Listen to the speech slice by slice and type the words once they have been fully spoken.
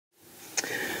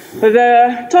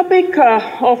The topic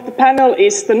of the panel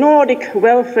is the Nordic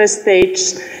welfare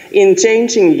states in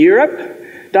changing Europe,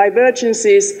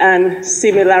 divergences and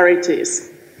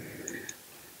similarities.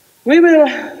 We will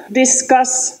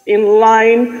discuss in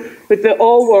line with the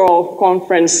overall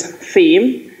conference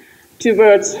theme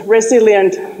towards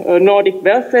resilient Nordic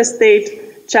welfare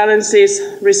state, challenges,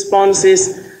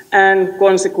 responses and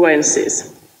consequences.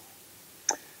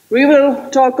 We will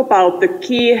talk about the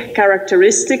key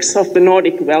characteristics of the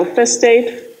Nordic welfare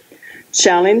state,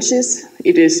 challenges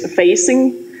it is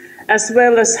facing, as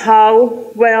well as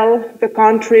how well the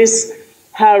countries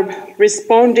have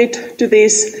responded to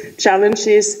these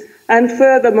challenges, and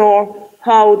furthermore,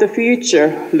 how the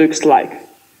future looks like.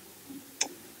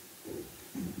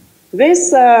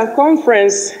 This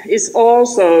conference is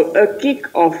also a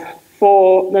kick-off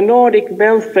for the Nordic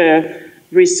Welfare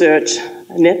Research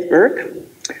Network,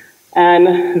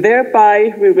 and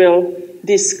thereby we will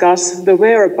discuss the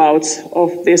whereabouts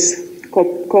of this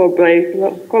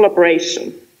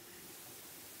collaboration.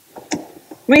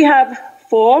 We have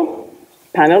 4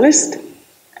 panelists.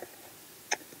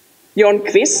 Jon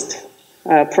Kvist,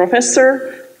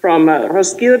 professor from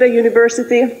Roskilde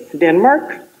University,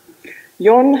 Denmark.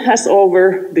 Jon has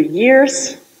over the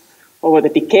years, over the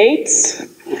decades,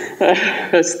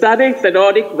 studied the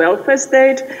Nordic welfare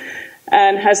state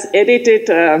and has edited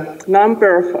a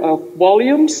number of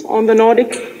volumes on the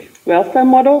Nordic welfare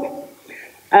model,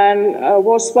 and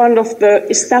was one of the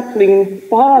establishing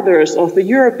fathers of the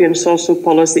European Social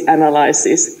Policy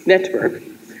Analysis Network.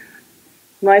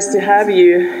 Nice to have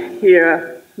you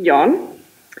here, Jon.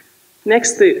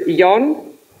 Next to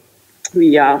Jon,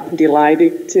 we are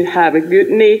delighted to have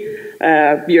Gudni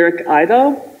Björk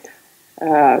Idal,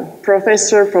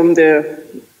 professor from the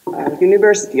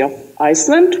University of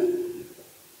Iceland.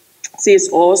 She is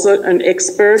also an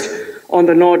expert on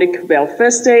the Nordic welfare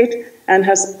state and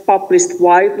has published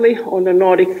widely on the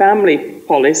Nordic family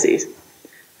policies,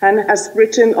 and has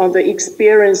written on the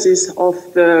experiences of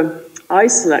the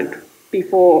Iceland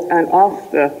before and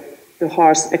after the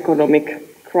harsh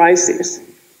economic crisis.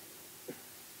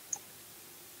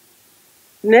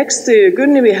 Next to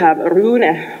Gunni, we have Rune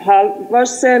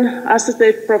Halvorsen,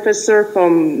 associate professor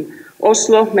from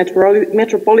Oslo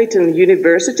Metropolitan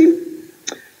University.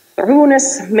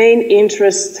 Rune's main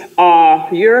interests are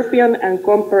European and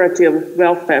comparative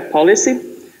welfare policy,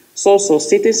 social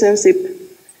citizenship,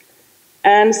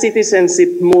 and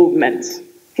citizenship movements.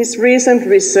 His recent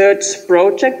research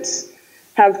projects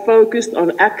have focused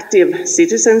on active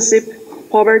citizenship,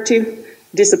 poverty,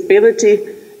 disability,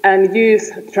 and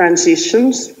youth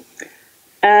transitions,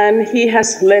 and he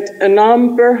has led a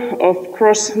number of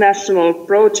cross-national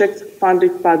projects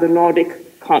funded by the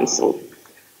Nordic Council.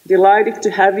 Delighted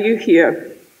to have you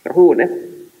here, Rune.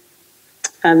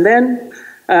 And then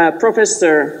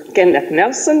Professor Kenneth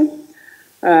Nelson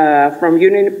from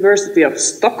University of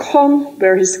Stockholm,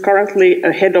 where he's currently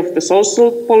head of the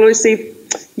social policy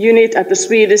unit at the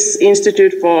Swedish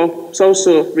Institute for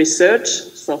Social Research,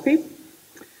 SOFI.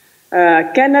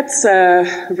 Kenneth's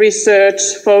research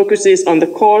focuses on the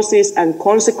causes and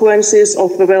consequences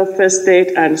of the welfare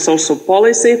state and social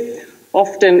policy,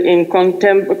 often in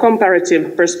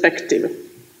comparative perspective.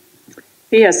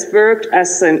 He has worked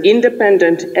as an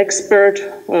independent expert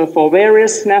for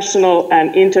various national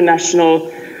and international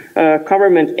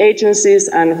government agencies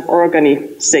and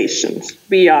organizations.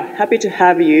 We are happy to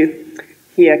have you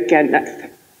here,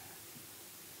 Kenneth.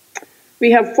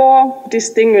 We have 4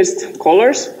 distinguished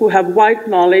scholars who have wide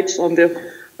knowledge on the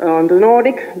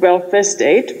Nordic welfare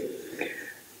state,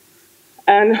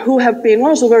 and who have been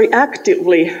also very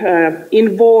actively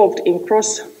involved in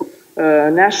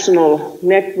cross-national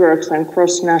networks and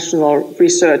cross-national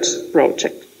research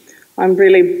projects. I'm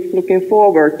really looking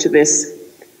forward to this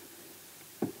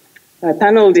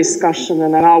panel discussion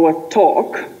and our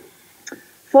talk.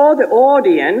 For the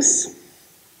audience,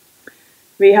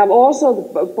 we have also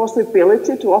the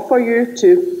possibility to offer you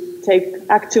to take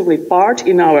actively part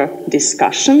in our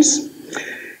discussions.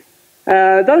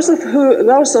 Those of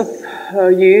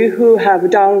you who have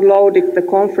downloaded the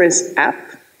conference app,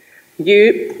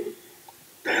 you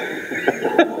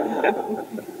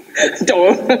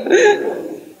don't.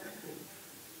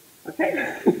 Okay,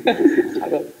 I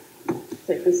will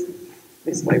take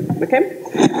this way. Okay,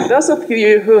 those of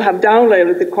you who have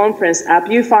downloaded the conference app,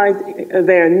 you find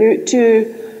there are 2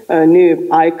 new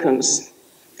icons.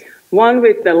 One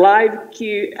with the live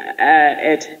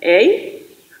Q&A,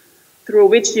 through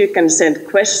which you can send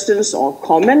questions or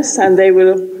comments, and they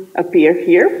will appear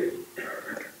here.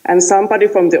 And somebody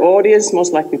from the audience,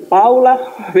 most likely Paula,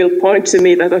 will point to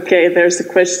me that, okay, there's the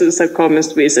questions and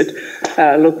comments we should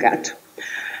look at.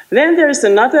 Then there is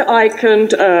another icon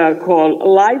called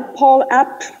Live Poll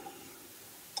app,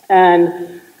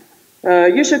 and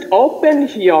you should open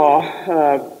your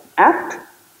app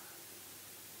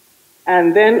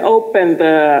and then open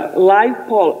the Live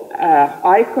Poll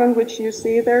icon which you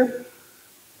see there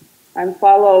and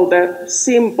follow the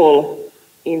simple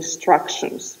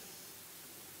instructions.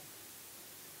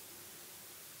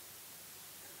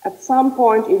 At some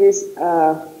point it is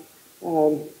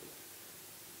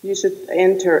you should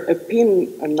enter a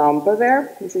PIN number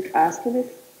there. Is it asking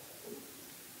it?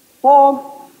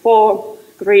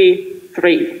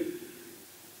 4433.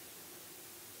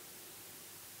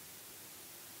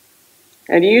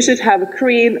 And you should have a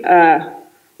green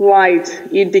light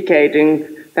indicating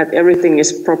that everything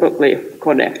is properly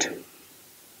connected.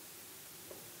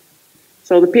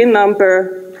 So the PIN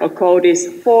number or code is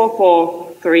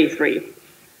 4433.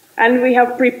 And we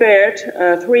have prepared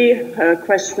 3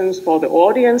 questions for the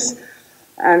audience,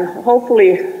 and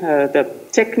hopefully the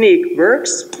technique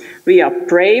works. We are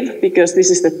brave because this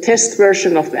is the test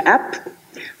version of the app,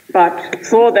 but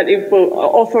thought that it will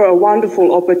offer a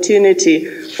wonderful opportunity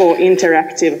for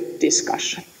interactive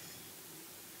discussion.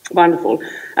 Wonderful.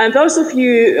 And those of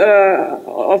you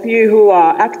who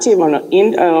are active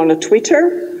on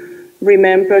Twitter,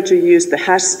 remember to use the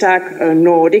hashtag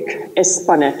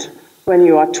 #NordicEspanet when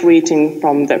you are tweeting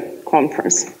from the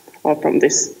conference or from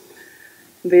this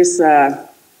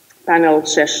panel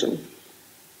session.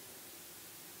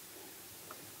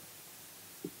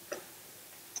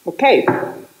 Okay,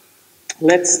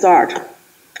 let's start,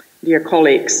 dear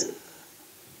colleagues.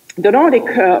 The Nordic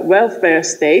welfare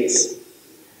states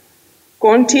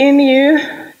continue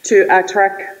to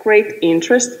attract great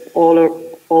interest all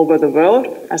over the world,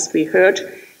 as we heard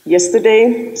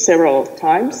yesterday several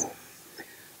times.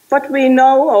 But we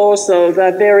know also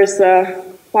that there is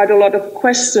quite a lot of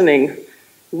questioning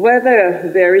whether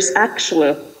there is an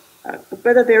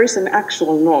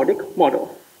actual Nordic model.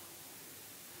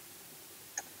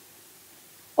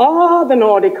 Are the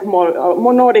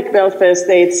Nordic welfare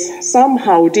states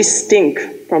somehow distinct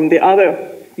from the other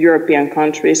European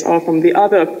countries or from the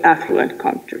other affluent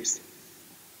countries?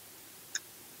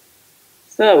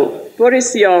 So, what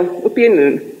is your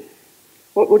opinion?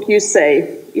 What would you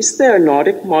say? Is there a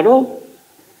Nordic model?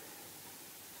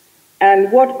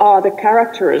 And what are the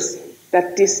characters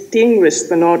that distinguish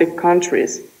the Nordic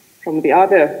countries from the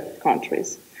other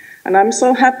countries? And I'm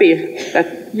so happy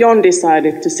that Jon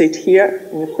decided to sit here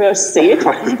in the first seat,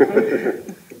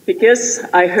 because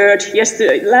I heard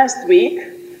last week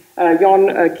Jon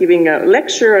giving a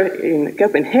lecture in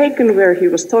Copenhagen where he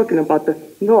was talking about the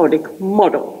Nordic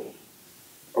model.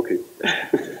 Okay.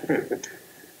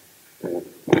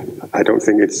 I don't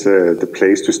think it's the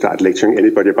place to start lecturing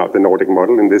anybody about the Nordic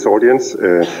model in this audience.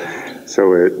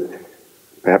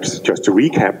 Perhaps just to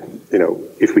recap,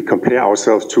 if we compare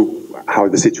ourselves to how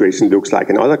the situation looks like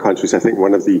in other countries, I think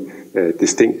one of the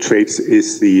distinct traits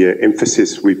is the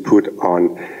emphasis we put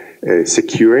on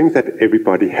securing that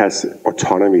everybody has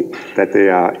autonomy, that they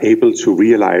are able to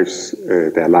realize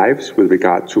their lives with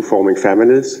regard to forming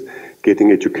families,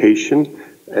 getting education,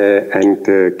 and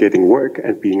getting work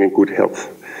and being in good health.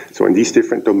 So in these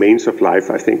different domains of life,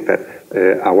 I think that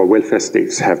our welfare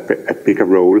states have a bigger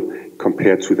role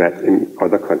compared to that in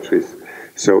other countries.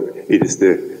 So it is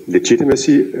the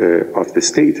legitimacy of the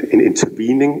state in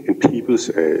intervening in people's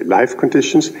life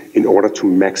conditions in order to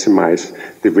maximize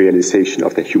the realization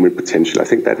of their human potential. I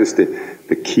think that is the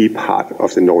key part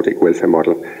of the Nordic welfare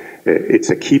model. It's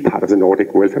a key part of the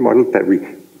Nordic welfare model that we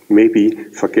maybe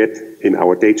forget in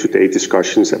our day-to-day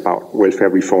discussions about welfare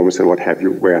reforms and what have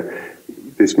you, where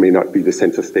this may not be the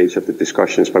center stage of the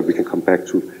discussions, but we can come back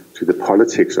to the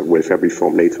politics of welfare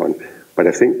reform later on. But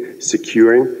I think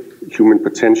securing human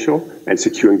potential and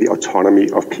securing the autonomy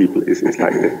of people is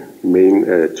like the main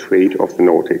trait of the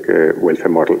Nordic welfare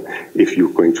model, if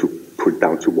you're going to put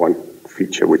down to one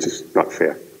feature, which is not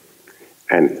fair.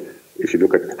 And if you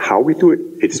look at how we do it,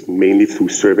 it's mainly through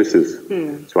services.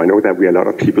 So I know that we are a lot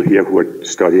of people here who are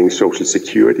studying social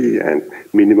security and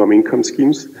minimum income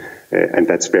schemes, and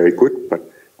that's very good, but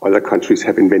other countries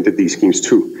have invented these schemes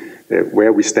too.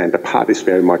 Where we stand apart is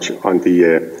very much on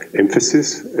the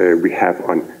emphasis we have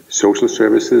on social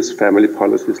services, family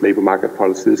policies, labor market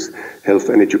policies, health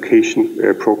and education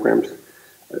programs.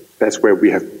 That's where we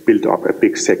have built up a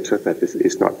big sector that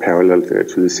is not paralleled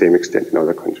to the same extent in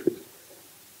other countries.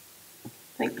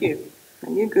 Thank you.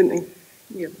 And you, Gunni.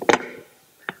 Yeah.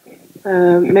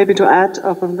 Maybe to add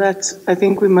up on that, I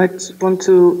think we might want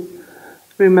to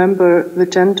remember the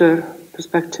gender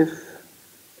perspective,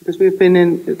 because we've been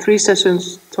in 3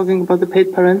 sessions talking about the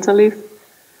paid parental leave,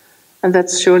 And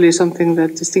that's surely something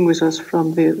that distinguishes us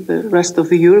from the rest of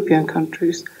the European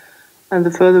countries. And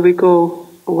the further we go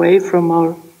away from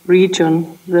our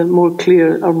region, the more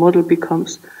clear our model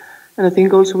becomes. And I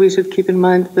think also we should keep in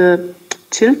mind the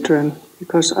children,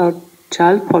 because our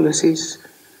child policies,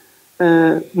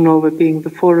 Norway being the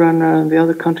forerunner and the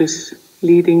other countries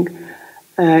leading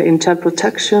in child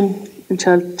protection, in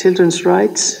children's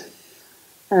rights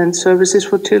and services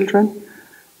for children.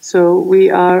 So we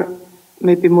are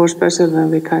maybe more special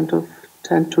than we kind of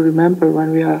tend to remember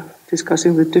when we are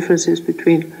discussing the differences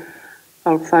between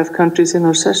our 5 countries in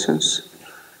our sessions.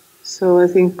 So I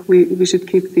think we should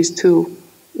keep these 2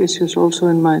 issues also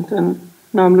in mind. And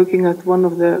now I'm looking at one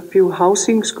of the few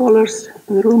housing scholars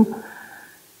in the room.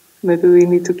 Maybe we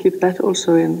need to keep that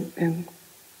also in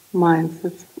mind,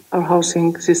 that our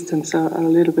housing systems are a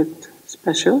little bit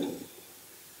special,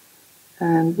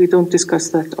 and we don't discuss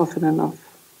that often enough.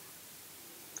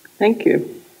 Thank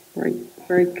you. Very,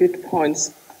 very good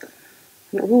points.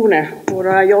 Rune, what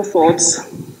are your thoughts?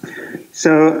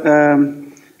 So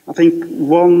I think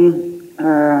one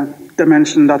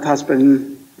dimension that has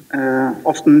been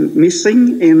often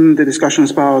missing in the discussions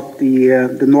about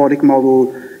the Nordic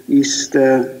model is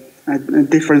the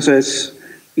differences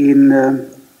in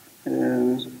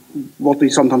what we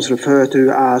sometimes refer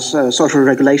to as social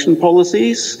regulation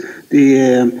policies, the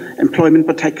employment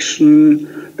protection,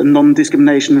 the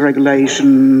non-discrimination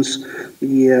regulations,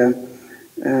 the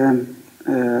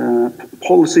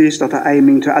policies that are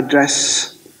aiming to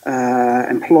address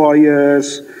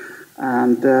employers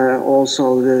and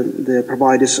also the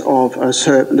providers of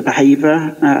the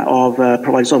behavior of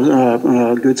providers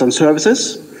of goods and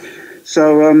services.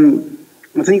 So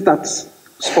I think that's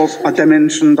a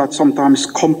dimension that sometimes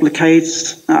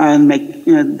complicates and make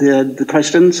the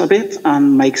questions a bit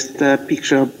and makes the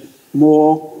picture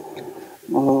more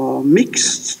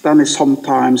mixed than is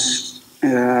sometimes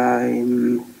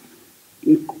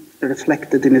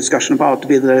reflected in discussion about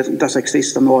whether it does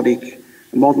exist a Nordic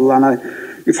model. And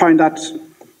you find that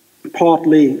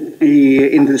partly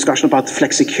in the discussion about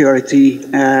flexicurity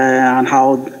and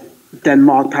how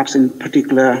Denmark, perhaps in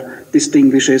particular,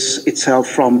 distinguishes itself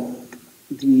from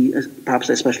perhaps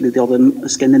especially the other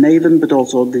Scandinavian, but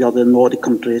also the other Nordic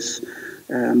countries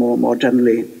more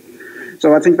generally.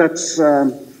 So I think that's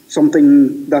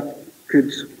something that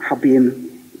could have been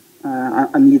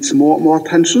and needs more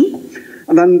attention.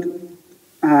 And then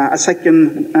a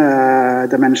second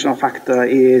dimensional factor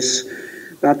is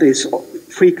that is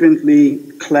frequently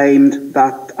claimed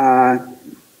that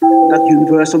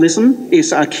universalism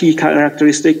is a key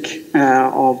characteristic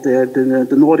of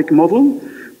the Nordic model,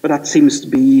 but that seems to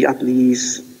be at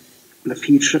least the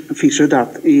feature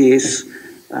that is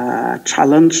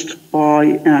challenged by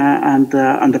and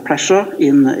under pressure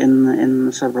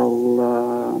in several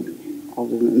of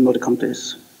the Nordic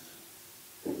countries.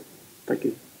 Thank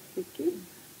you. Thank you.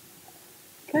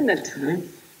 Kenneth,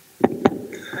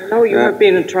 I know you have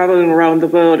been traveling around the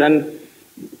world and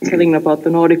telling about the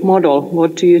Nordic model.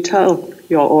 What do you tell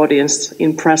your audience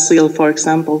in Brazil, for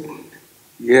example?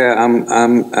 Yeah,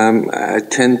 I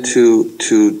tend to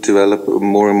develop a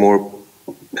more and more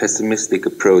pessimistic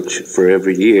approach for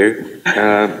every year.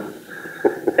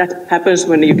 That happens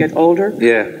when you get older?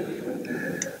 Yeah.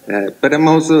 But I'm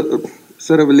also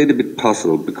sort of a little bit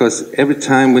puzzled, because every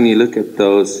time when you look at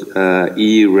those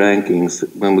EU rankings,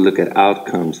 when we look at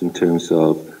outcomes in terms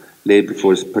of labor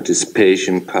force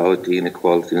participation, poverty,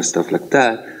 inequality, and stuff like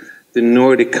that, the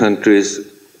Nordic countries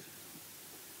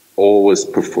always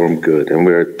perform good, and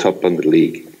we're top on the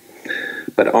league.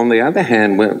 But on the other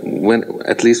hand, when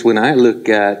at least when I look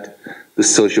at the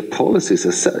social policies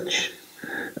as such,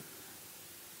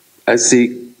 I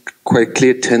see quite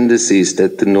clear tendencies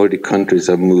that the Nordic countries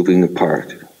are moving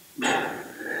apart.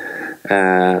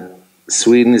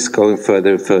 Sweden is going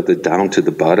further and further down to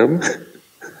the bottom.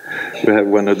 We have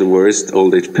one of the worst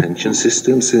old age pension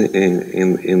systems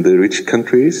in the rich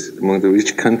countries, among the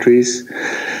rich countries.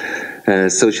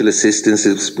 Social assistance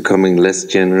is becoming less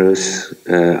generous.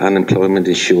 Unemployment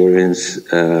insurance,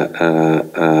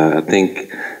 I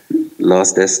think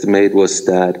last estimate was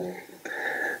that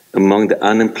among the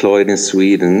unemployed in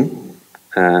Sweden,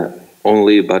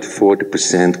 only about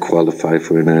 40% qualify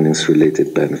for an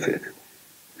earnings-related benefit.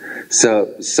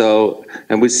 So,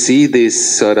 and we see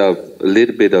this sort of a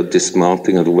little bit of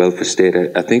dismounting of the welfare state.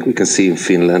 I think we can see in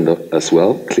Finland as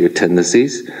well, clear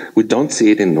tendencies. We don't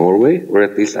see it in Norway, or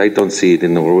at least I don't see it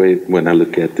in Norway when I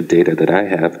look at the data that I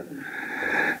have.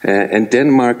 And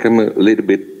Denmark, I'm a little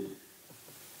bit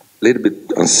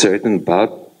uncertain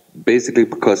about, basically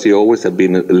because you always have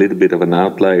been a little bit of an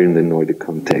outlier in the Nordic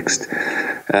context.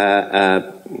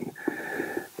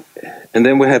 And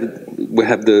then we have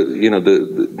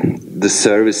the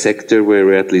service sector,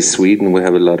 where at least Sweden we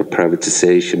have a lot of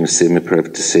privatization or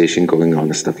semi-privatization going on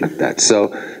and stuff like that.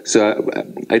 So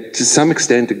I to some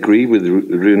extent agree with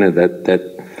Rune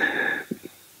that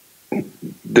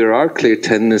there are clear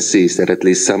tendencies that at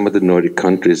least some of the Nordic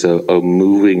countries are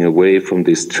moving away from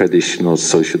this traditional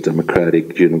social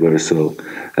democratic universal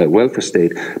welfare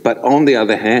state. But on the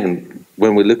other hand,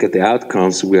 when we look at the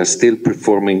outcomes, we are still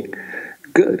performing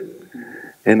good.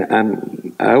 And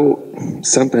I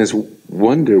sometimes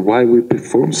wonder why we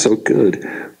perform so good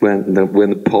when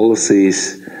the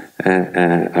policies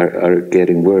are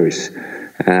getting worse.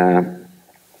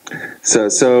 So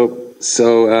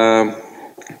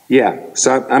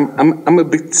I'm a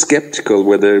bit skeptical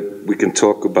whether we can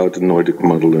talk about the Nordic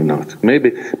model or not.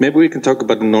 Maybe we can talk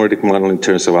about the Nordic model in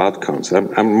terms of outcomes.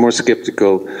 I'm more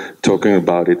skeptical talking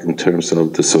about it in terms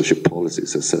of the social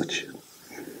policies as such.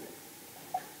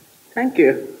 Thank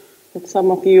you. Would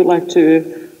some of you like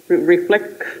to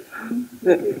reflect?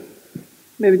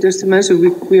 Maybe just to mention,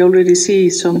 we already see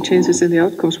some changes in the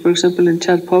outcomes, for example, in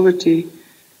child poverty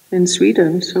in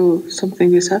Sweden, so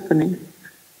something is happening.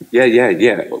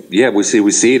 Yeah. We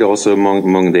see it also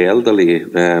among the elderly.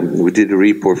 We did a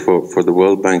report for the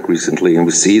World Bank recently, and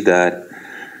we see that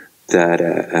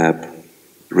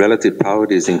relative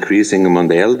poverty is increasing among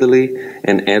the elderly,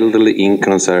 and elderly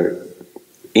incomes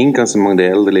among the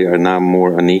elderly are now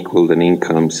more unequal than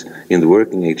incomes in the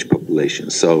working age population.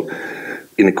 So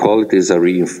inequalities are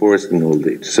reinforced in old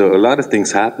age. So a lot of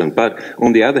things happen. But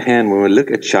on the other hand, when we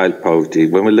look at child poverty,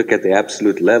 when we look at the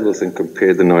absolute levels and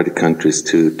compare the Nordic countries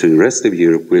to the rest of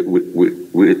Europe,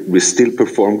 we still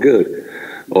perform good,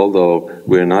 although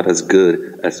we're not as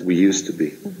good as we used to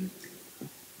be.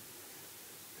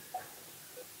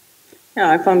 Yeah,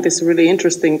 I found this really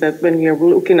interesting that when you're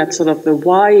looking at sort of the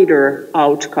wider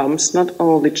outcomes, not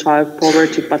only child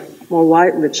poverty, but more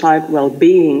widely child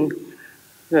well-being,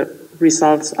 the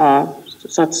results are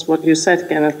such what you said,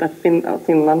 Kenneth, that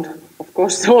Finland, of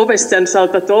course, always stands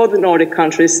out that all the Nordic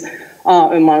countries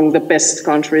are among the best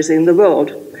countries in the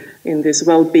world in these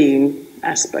well-being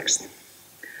aspects.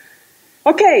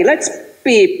 Okay, let's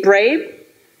be brave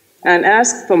and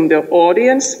ask from the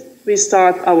audience. We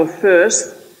start our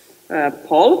first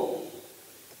poll.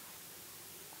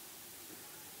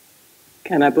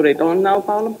 Can I put it on now,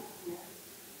 Paolo?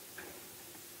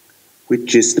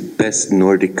 Which is the best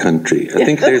Nordic country? I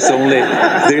think there's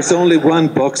only one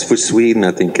box for Sweden,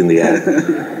 I think, in the app.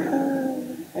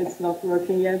 It's not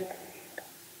working yet.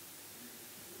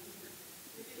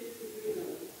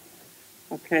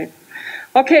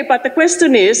 Okay, but the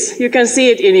question is, you can see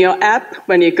it in your app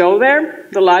when you go there,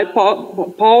 the live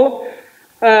poll.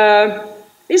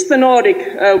 Is the Nordic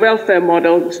welfare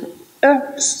model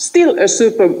still a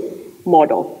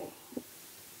supermodel?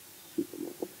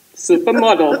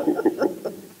 Supermodel.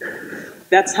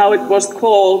 That's how it was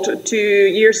called 2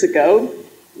 years ago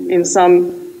in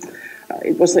some,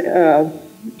 it was a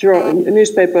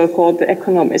newspaper called The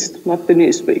Economist, not The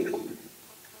Newsweek.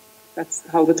 That's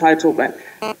how the title went.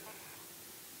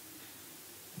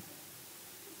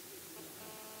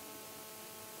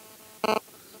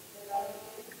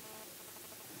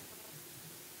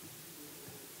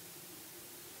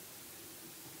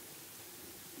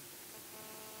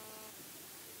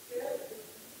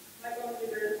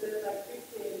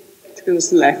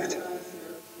 Seconds left.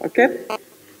 Okay.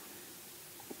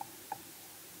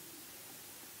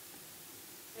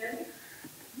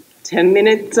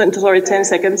 10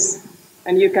 seconds.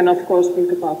 And you can, of course,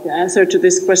 think about the answer to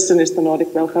this question: is the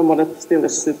Nordic welfare model still a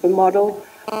supermodel?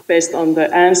 Based on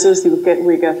the answers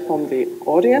we get from the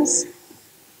audience.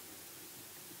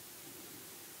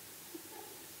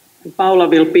 And Paula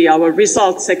will be our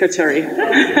result secretary.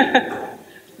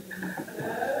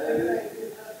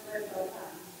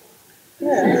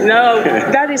 No,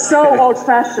 that is so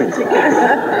old-fashioned.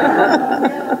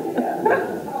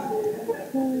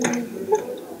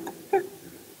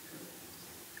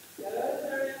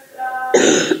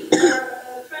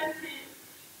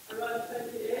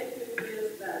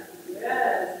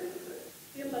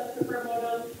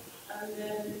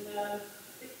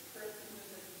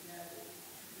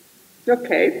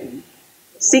 Okay,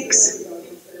 six.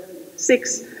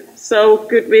 So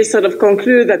could we sort of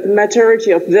conclude that the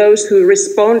majority of those who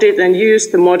responded and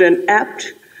used the modern app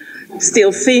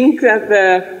still think that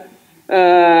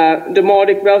the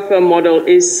Nordic welfare model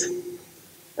is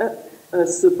a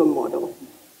supermodel?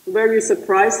 Were you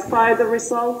surprised by the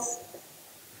results?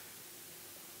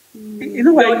 In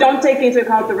a way, no, don't take into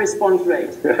account the response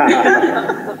rate.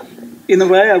 In a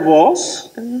way, I was,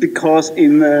 because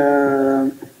in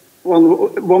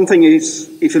one thing is,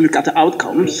 if you look at the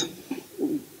outcomes,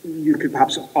 could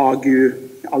perhaps argue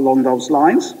along those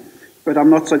lines, but I'm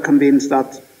not so convinced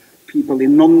that people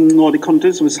in non-Nordic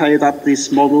countries would say that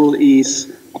this model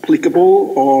is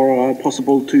applicable or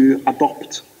possible to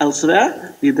adopt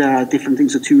elsewhere with different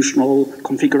institutional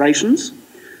configurations.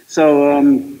 So,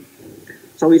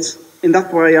 so it's in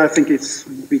that way, I think it's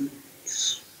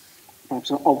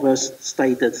perhaps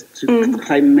overstated to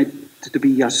claim it to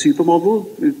be a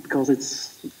supermodel, because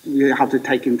you have to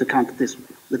take into account that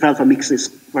the welfare mix is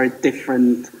very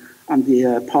different, and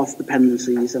the path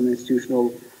dependencies and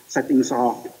institutional settings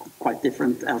are quite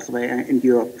different elsewhere in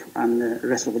Europe and the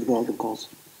rest of the world, of course.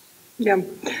 Yeah,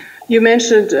 you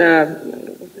mentioned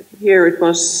here it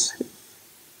was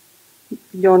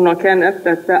John or Kenneth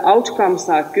that the outcomes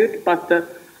are good, but the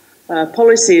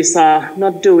policies are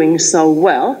not doing so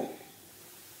well.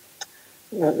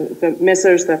 The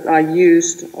measures that are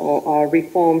used or are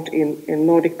reformed in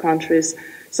Nordic countries.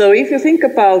 So if you think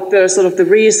about the sort of the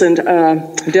recent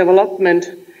development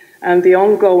and the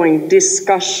ongoing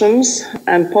discussions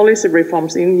and policy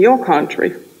reforms in your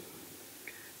country,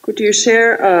 could you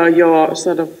share your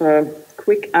sort of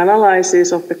quick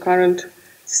analysis of the current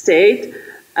state,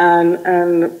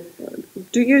 and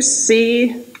do you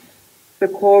see the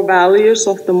core values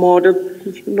of the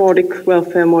Nordic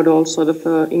welfare model sort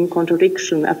of in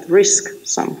contradiction, at risk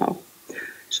somehow?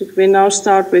 Should we now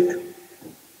start with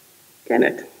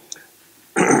Kenneth?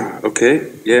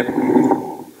 Okay, yeah.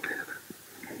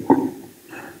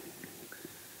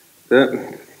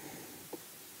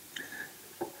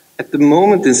 At the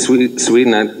moment in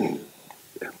Sweden,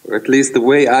 or at least the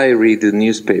way I read the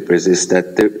newspapers, is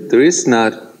that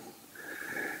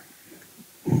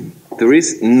there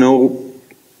is no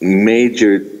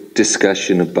major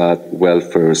discussion about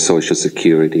welfare or social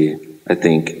security, I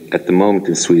think, at the moment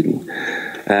in Sweden.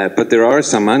 But there are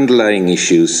some underlying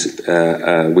issues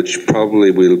which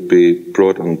probably will be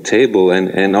brought on the table,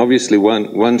 and obviously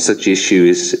one such issue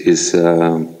is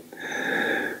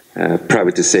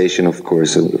privatization, of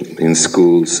course, in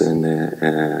schools and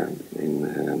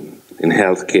in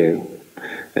healthcare.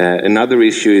 Another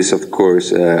issue is, of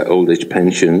course, old age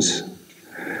pensions,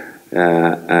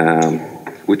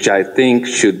 which I think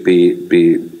should be.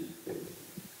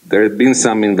 There have been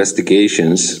some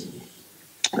investigations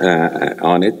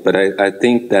on it, but I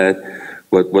think that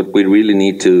what we really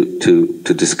need to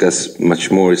discuss much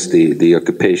more is the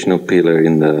occupational pillar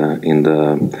in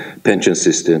the pension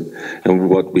system, and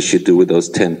what we should do with those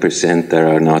 10% that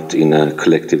are not in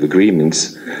collective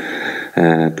agreements,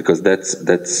 because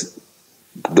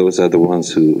those are the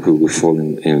ones who will fall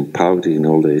in poverty in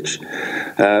old age.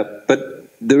 But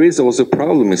there is also a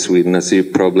problem in Sweden, as you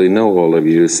probably know, all of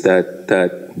you, is that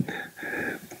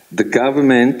the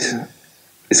government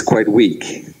is quite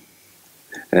weak.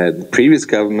 The previous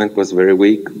government was very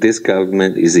weak. This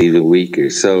government is even weaker.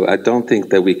 So I don't think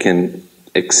that we can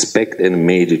expect any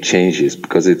major changes,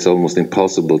 because it's almost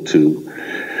impossible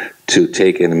to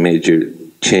take any major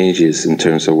changes in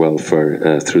terms of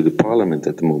welfare through the parliament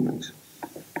at the moment.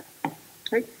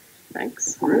 Great,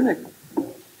 thanks. Rune?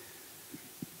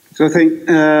 So I think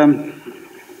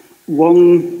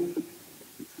one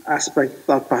aspect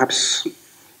that perhaps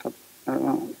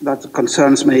that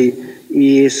concerns me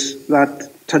is that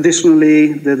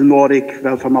traditionally the Nordic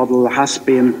welfare model has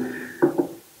been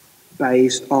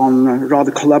based on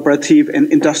rather collaborative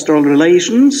and industrial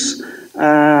relations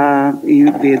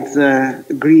with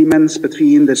agreements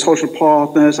between the social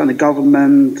partners and the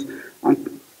government,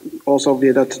 and also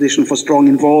with a tradition for strong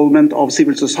involvement of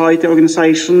civil society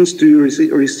organizations to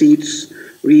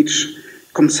reach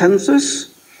consensus,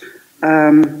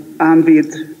 and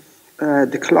with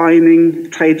declining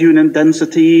trade union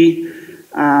density,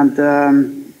 and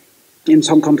in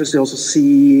some countries you also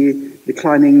see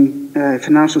declining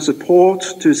financial support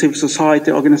to civil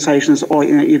society organizations, or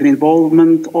even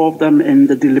involvement of them in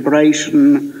the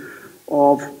deliberation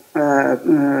of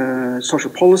social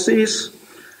policies.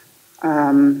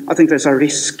 I think there's a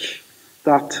risk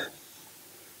that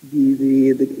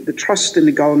the trust in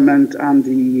the government and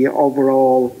the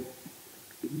overall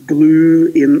glue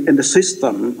in the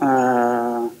system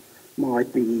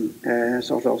might be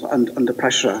sort of under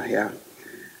pressure here.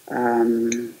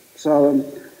 So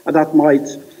that might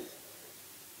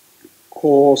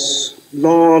cause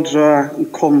larger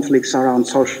conflicts around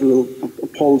social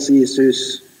policy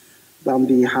issues than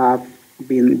we have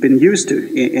been used to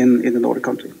in the Nordic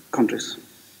countries.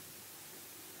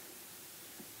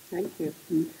 Thank you.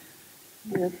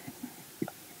 Yeah.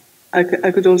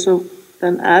 I could also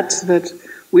then add that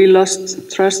we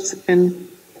lost trust in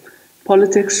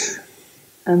politics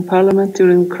and parliament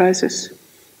during the crisis,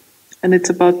 and it's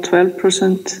about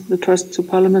 12% the trust to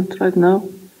parliament right now,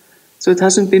 So it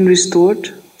hasn't been restored.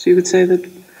 So you could say that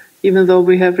even though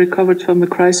we have recovered from the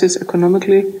crisis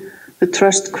economically, the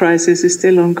trust crisis is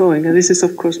still ongoing. And this is,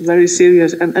 of course, very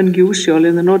serious and unusual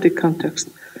in the Nordic context.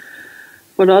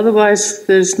 But otherwise,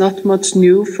 there's not much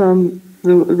new from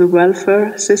the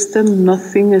welfare system.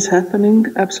 Nothing is happening,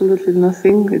 absolutely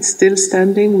nothing. It's still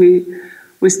standing.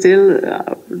 We still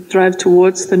drive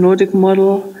towards the Nordic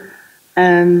model.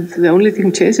 And the only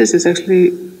thing changes is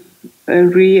actually a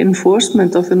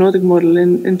reinforcement of the Nordic model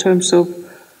in terms of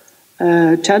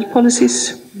child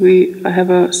policies. I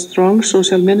have a strong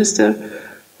social minister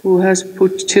who has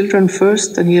put children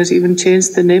first, and he has even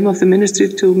changed the name of the ministry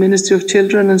to Ministry of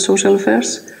Children and Social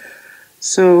Affairs.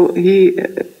 So he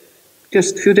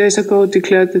just a few days ago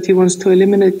declared that he wants to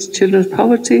eliminate children's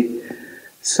poverty.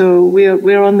 So we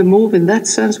are on the move in that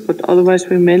sense, but otherwise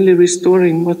we're mainly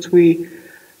restoring what we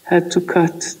had to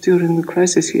cut during the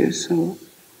crisis years. So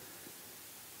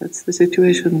that's the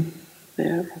situation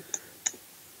there.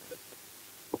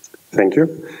 Thank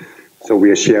you. So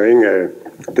we are sharing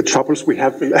the troubles we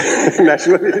have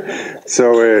nationally.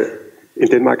 So in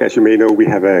Denmark, as you may know, we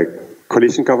have a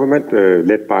coalition government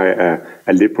led by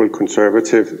a liberal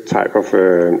conservative type of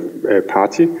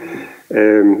party.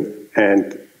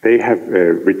 And they have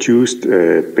reduced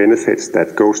benefits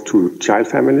that goes to child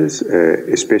families,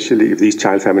 especially if these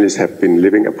child families have been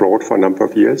living abroad for a number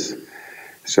of years.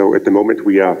 So at the moment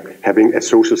we are having a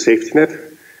social safety net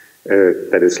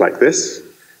that is like this.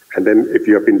 And then if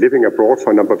you have been living abroad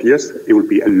for a number of years, it will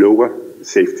be a lower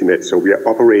safety net. So we are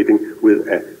operating with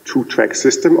a two-track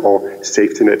system or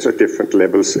safety nets at different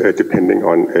levels depending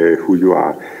on who you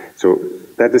are. So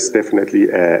that is definitely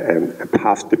a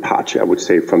path departure, I would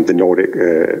say, from the Nordic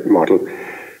model.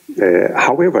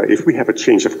 However, if we have a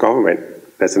change of government,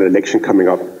 there's an election coming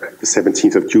up the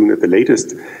 17th of June at the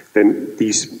latest, then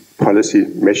these policy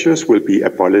measures will be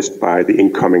abolished by the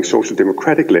incoming social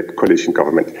democratic-led coalition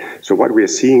government. So what we are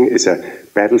seeing is a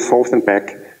battle forth and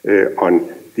back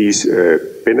on these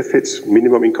benefits,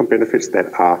 minimum income benefits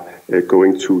that are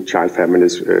going to child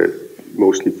families,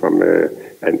 mostly from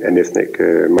an ethnic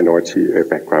minority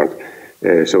background.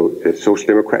 So Social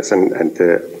Democrats and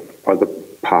other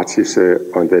parties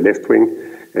on the left wing,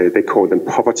 they call them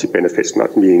poverty benefits,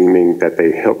 not meaning that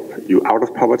they help you out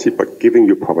of poverty, but giving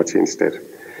you poverty instead.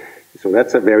 So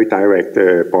that's a very direct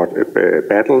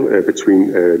battle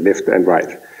between left and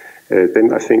right.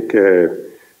 Then I think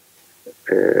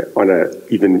on a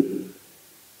even,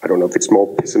 I don't know if it's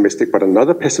more pessimistic, but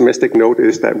another pessimistic note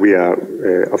is that we are,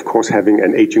 of course, having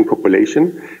an aging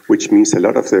population, which means a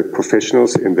lot of the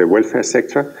professionals in the welfare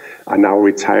sector are now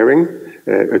retiring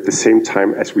at the same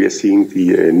time as we are seeing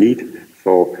the need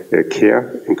for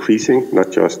care increasing,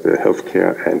 not just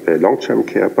healthcare and long-term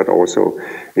care, but also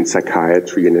in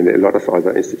psychiatry and in a lot of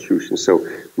other institutions. So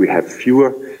we have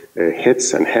fewer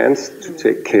heads and hands to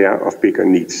take care of bigger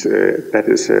needs. That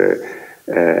is a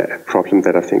problem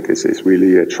that I think is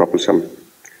really troublesome.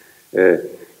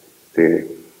 The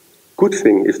good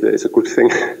thing, if there is a good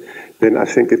thing, then I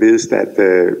think it is that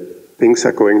things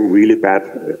are going really bad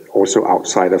also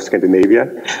outside of Scandinavia.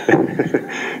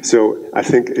 So I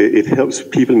think it helps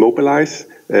people mobilize,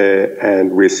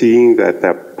 and we're seeing that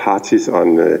there are parties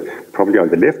on probably on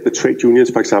the left, the trade unions,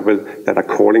 for example, that are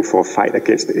calling for a fight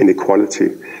against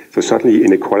inequality. So suddenly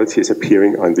inequality is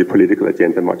appearing on the political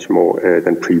agenda much more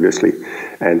than previously.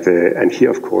 And here,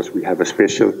 of course, we have a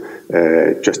special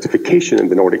justification in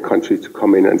the Nordic countries to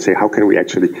come in and say, how can we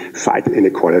actually fight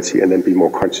inequality and then be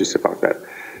more conscious about that?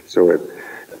 So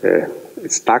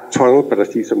it's dark tunnel, but I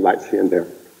see some lights here and there.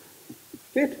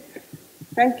 Good.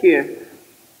 Thank you.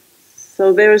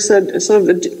 So there's a sort of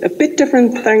a bit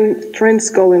different trends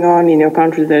going on in your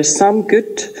country. There's some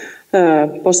good,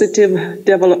 positive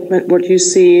development, what you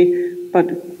see,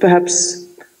 but perhaps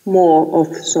more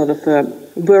of sort of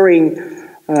worrying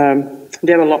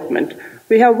development.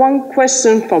 We have one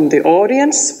question from the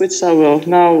audience, which I will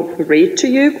now read to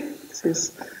you,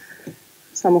 since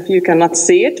some of you cannot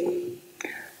see it.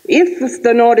 If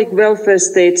the Nordic welfare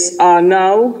states are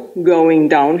now going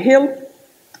downhill,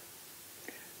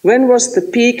 when was the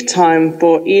peak time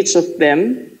for each of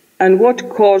them, and what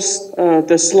caused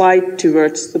the slide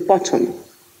towards the bottom?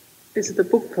 Is it the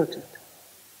book project?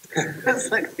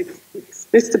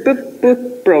 It's the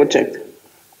book project.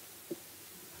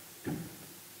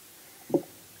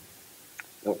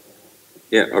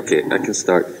 Yeah, okay, I can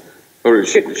start. Or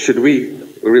should we,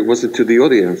 or was it to the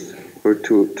audience? Or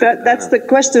That's the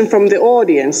question from the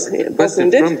audience,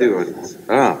 wasn't it? From the audience.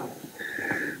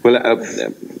 Well,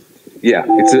 yeah,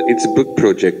 it's a book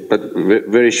project, but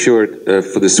very short.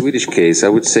 For the Swedish case, I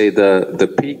would say the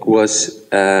peak was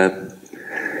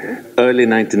early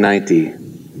 1990.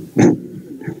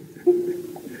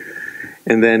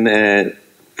 And then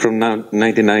from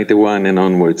 1991 and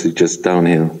onwards, it's just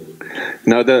downhill.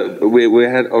 Now, we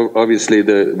had obviously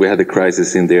we had the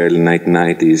crisis in the early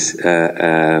 1990s,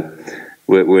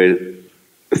 where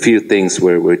a few things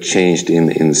were changed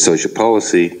in social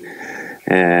policy,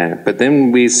 but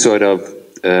then we sort of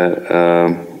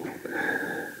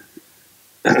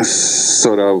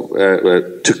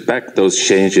took back those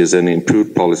changes and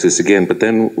improved policies again. But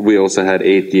then we also had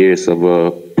 8 years of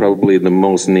probably the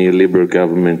most neoliberal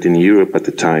government in Europe at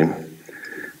the time,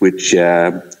 which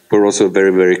were also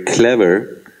very, very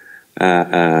clever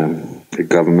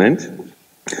government.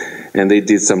 And they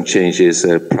did some changes,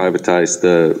 privatized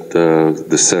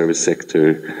the service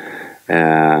sector.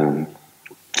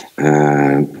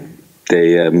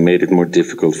 They made it more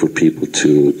difficult for people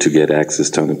to get access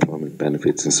to unemployment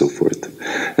benefits and so forth.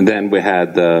 And then we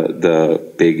had the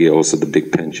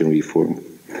big pension reform.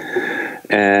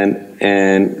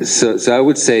 And so I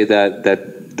would say that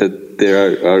there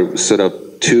are sort of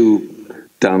two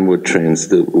downward trends,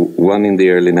 the one in the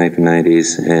early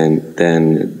 1990s and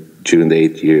then during the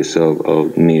 8 years of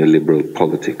neoliberal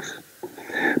politics.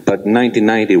 But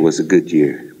 1990 was a good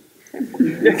year.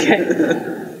 Okay.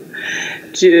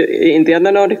 In the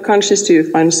other Nordic countries, do you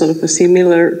find sort of a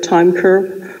similar time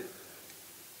curve?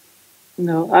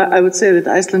 No, I would say that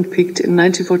Iceland peaked in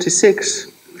 1946,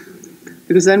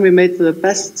 because then we made the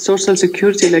best social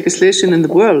security legislation in the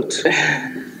world.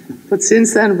 But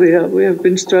since then, we have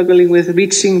been struggling with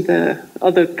reaching the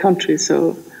other countries.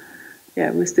 So,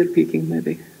 yeah, we're still peaking,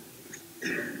 maybe.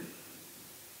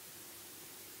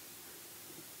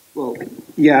 Well,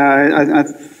 yeah, I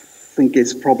think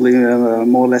it's probably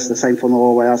more or less the same for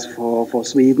Norway as for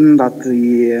Sweden, that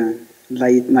the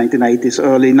late 1980s,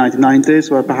 early 1990s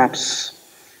were perhaps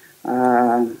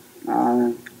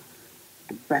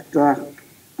better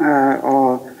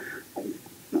or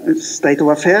state of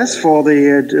affairs for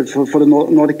the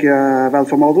Nordic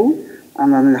welfare model,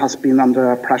 and then it has been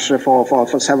under pressure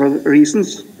for several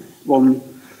reasons. One,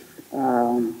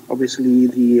 obviously,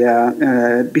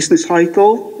 the business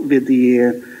cycle with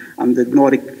the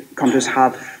Nordic countries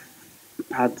have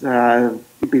had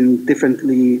been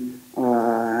differently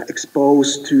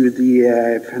exposed to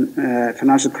the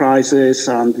financial crisis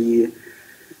and the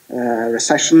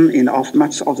recession in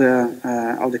aftermath of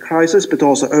the crisis, but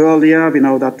also earlier we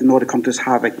know that the Nordic countries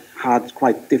have had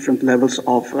quite different levels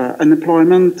of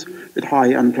unemployment, with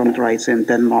high unemployment rates in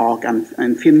Denmark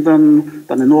and Finland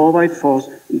than in Norway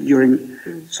during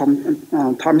some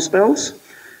time spells.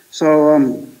 So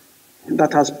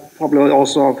that has probably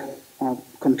also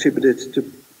contributed to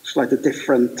slightly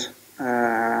different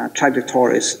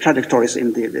trajectories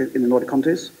in the Nordic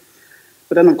countries.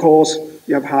 But then, of course,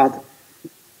 you have had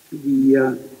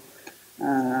the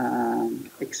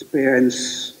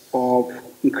experience of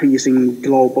increasing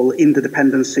global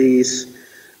interdependencies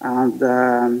and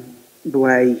the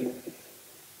way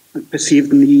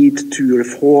perceived need to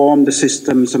reform the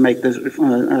systems and make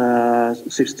the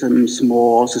systems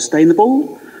more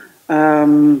sustainable.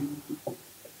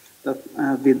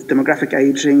 With demographic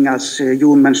aging, as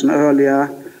Jon mentioned earlier,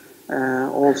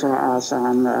 also as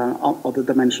an other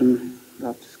dimension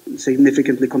that's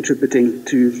significantly contributing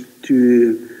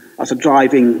to as a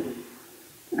driving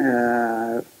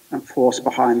force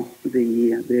behind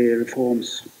the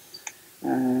reforms.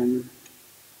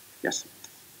 Yes.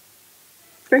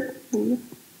 Great.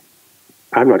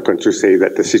 I'm not going to say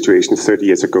that the situation 30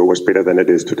 years ago was better than it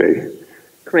is today.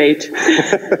 Great.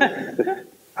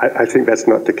 I think that's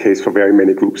not the case for very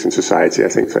many groups in society. I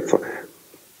think that for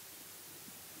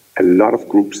a lot of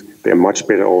groups, they're much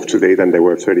better off today than they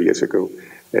were 30 years ago.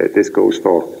 This goes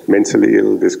for mentally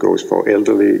ill, this goes for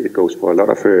elderly, it goes for a lot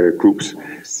of groups,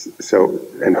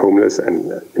 and homeless,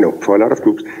 and for a lot of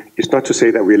groups. It's not to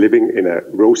say that we're living in a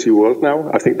rosy world now.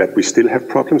 I think that we still have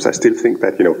problems. I still think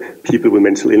that people with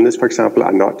mental illness, for example,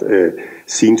 are not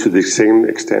seen to the same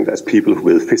extent as people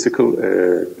with physical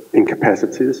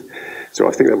incapacities. So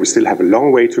I think that we still have a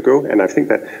long way to go, and I think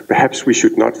that perhaps we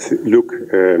should not look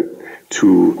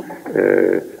to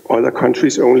other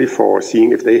countries only for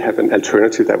seeing if they have an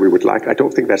alternative that we would like. I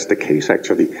don't think that's the case,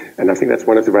 actually. And I think that's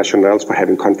one of the rationales for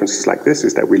having conferences like this,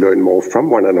 is that we learn more from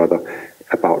one another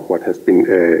about what has been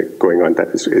going on that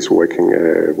is working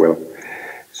well.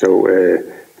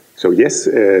 So yes,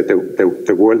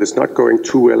 the world is not going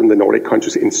too well in the Nordic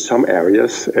countries in some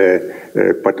areas,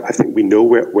 but I think we know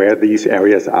where these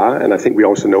areas are, and I think we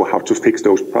also know how to fix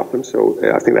those problems. So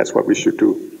I think that's what we should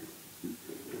do.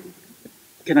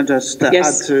 Can I just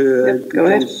yes. add to Go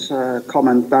ahead. John's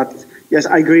comment that, yes,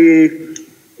 I agree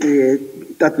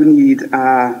that we need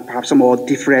perhaps a more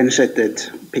differentiated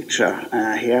picture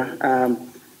here.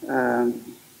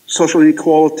 Social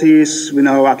inequalities, we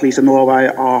know at least in Norway,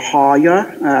 are higher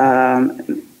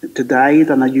today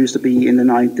than they used to be in the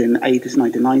 1980s,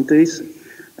 1990s.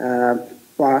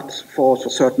 But for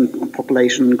certain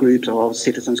population groups or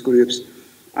citizens groups,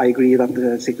 I agree that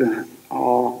the situation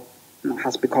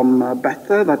has become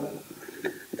better. But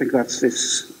I think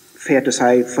it's fair to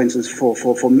say, for instance, for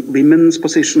women's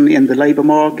position in the labour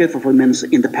market, for women's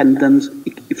independence,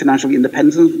 financial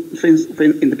independence, for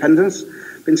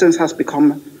instance, has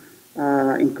become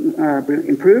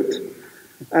improved.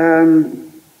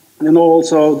 And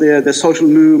also the social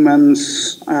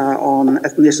movements on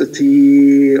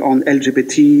ethnicity, on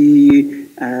LGBT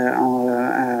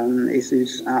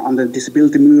issues, on the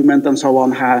disability movement and so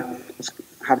on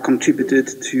have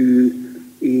contributed to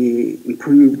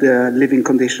improve the living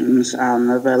conditions and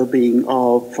the well-being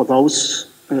for those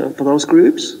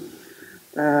groups.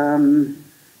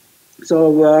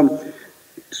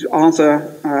 To answer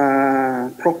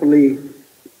properly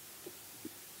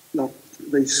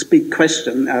this big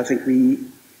question, I think we,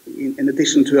 in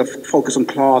addition to a focus on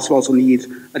class, we also need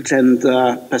a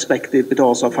gender perspective, but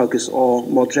also a focus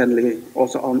more generally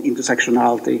also on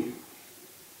intersectionality.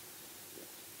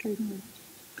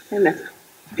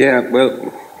 Yeah,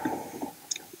 well,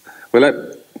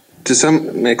 to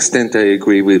some extent I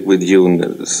agree with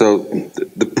you. So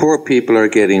the poor people are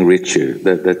getting richer.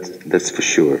 That's for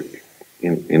sure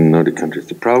in Nordic countries.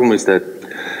 The problem is that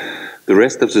the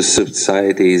rest of the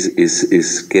society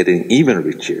is getting even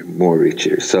richer, more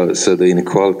richer. So the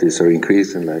inequalities are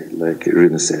increasing, like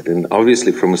Rune said. And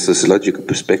obviously, from a sociological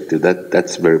perspective,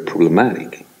 that's very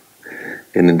problematic,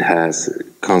 and it has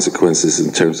consequences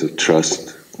in terms of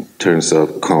trust, in terms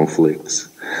of conflicts,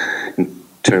 in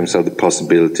terms of the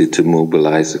possibility to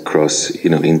mobilize across,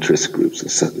 interest groups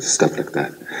and stuff like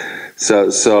that.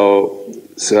 So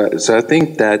I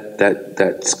think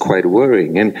that's quite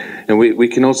worrying, and we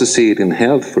can also see it in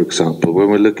health, for example, when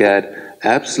we look at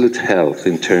absolute health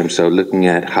in terms of looking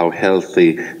at how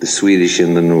healthy the Swedish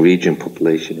and the Norwegian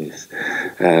population is.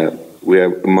 We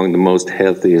are among the most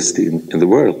healthiest in the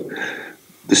world.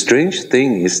 The strange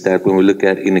thing is that when we look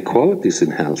at inequalities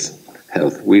in health,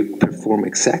 we perform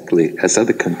exactly as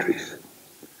other countries.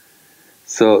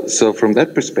 So from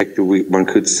that perspective, one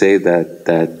could say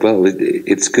that well,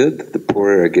 it's good that the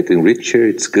poor are getting richer,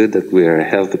 it's good that we are a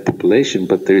healthy population,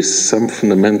 but there is some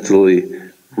fundamentally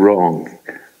wrong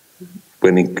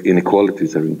when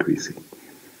inequalities are increasing.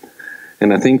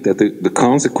 And I think that the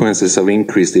consequences of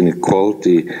increased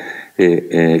inequality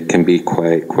can be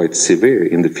quite severe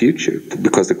in the future,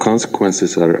 because the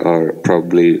consequences are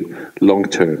probably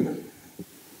long-term.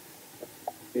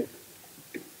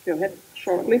 Go ahead.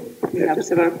 Shortly, we have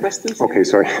several questions. Okay,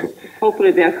 sorry.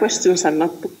 Hopefully, they are questions and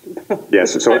not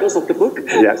yes, titles of the book.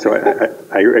 Yeah, so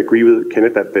I agree with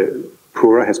Kenneth that the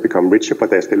poorer has become richer, but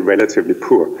they're still relatively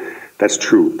poor. That's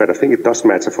true, but I think it does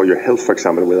matter for your health, for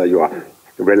example, whether you are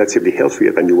relatively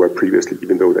healthier than you were previously,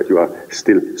 even though that you are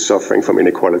still suffering from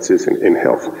inequalities in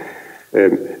health.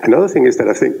 Another thing is that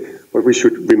I think what we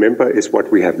should remember is what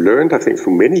we have learned, I think,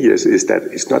 for many years, is that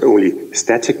it's not only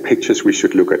static pictures we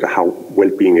should look at how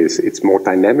well-being is, it's more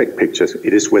dynamic pictures.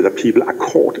 It is whether people are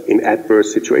caught in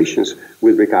adverse situations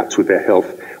with regard to their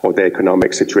health or their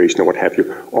economic situation or what have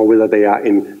you, or whether they are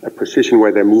in a position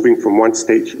where they're moving from one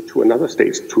stage to another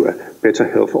stage to a better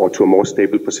health or to a more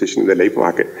stable position in the labor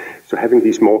market. So having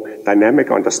these more dynamic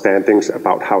understandings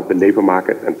about how the labor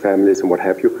market and families and what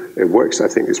have you works, I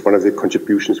think, is one of the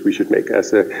contributions we should make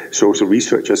as social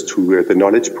researchers to the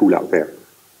knowledge pool out there.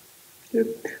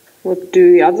 What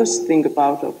do the others think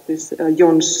about of this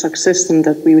Jon's suggestion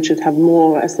that we should have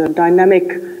more as a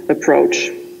dynamic approach?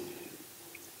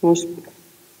 Most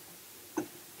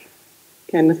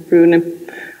Kenneth, Rune?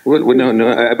 Well,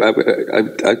 no,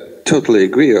 I totally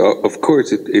agree. Of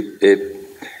course,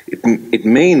 it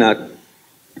may not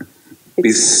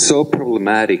be so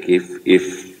problematic if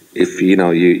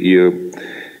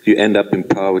you end up in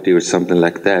poverty or something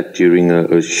like that during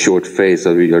a short phase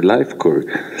of your life course,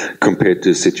 compared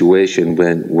to a situation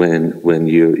when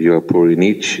you are poor in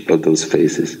each of those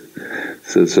phases.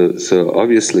 So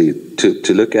obviously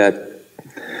to look at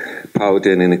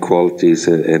poverty and inequalities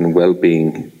and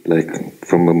well-being, like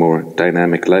from a more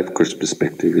dynamic life course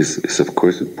perspective, is of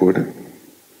course important.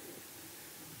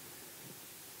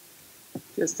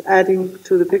 Just adding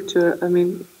to the picture, I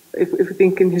mean, if we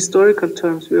think in historical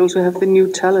terms, we also have the new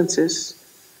challenges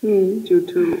due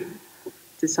to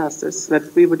disasters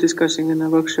that we were discussing in a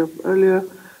workshop earlier.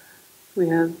 We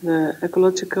have the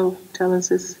ecological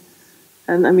challenges,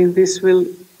 and I mean, this will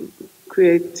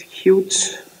create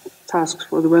huge tasks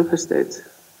for the welfare state.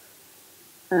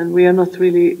 And we are not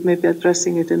really maybe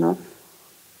addressing it enough.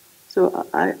 So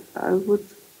I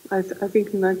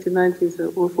think in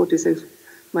 1990s or 46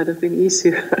 might have been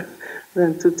easier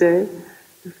than today,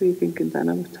 if we think in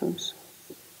dynamic terms.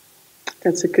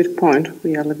 That's a good point.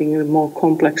 We are living in a more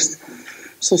complex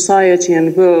society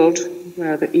and world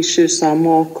where the issues are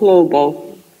more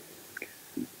global.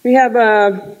 We have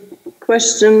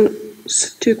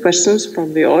two questions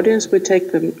from the audience. We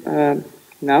take them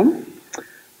now.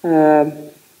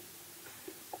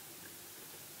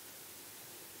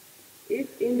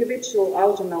 If individual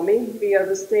autonomy via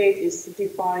the state is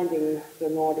defining the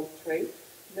Nordic trait,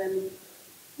 then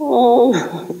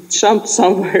jump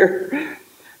somewhere.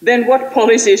 Then what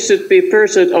policies should be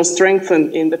pursued or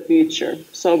strengthened in the future?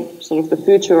 So sort of the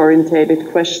future-orientated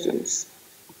questions.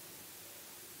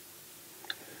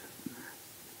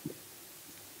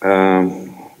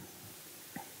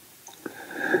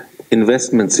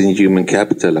 Investments in human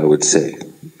capital, I would say.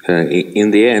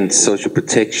 In the end, social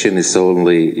protection is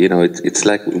only, it's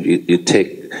like you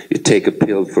take a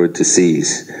pill for a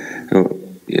disease.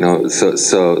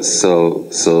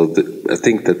 I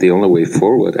think that the only way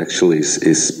forward actually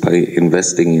is by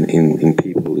investing in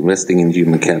people, investing in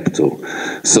human capital,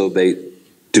 so they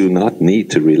do not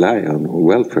need to rely on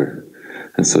welfare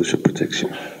and social protection.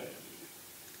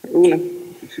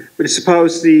 But I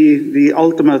suppose the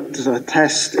ultimate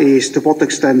test is to what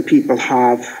extent people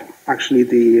have actually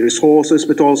the resources,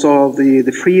 but also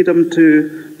the freedom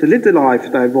to live the life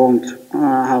they want,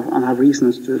 have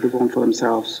reasons to want for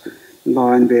themselves, in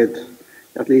line with,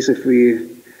 at least if we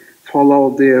follow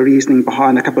the reasoning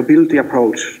behind a capability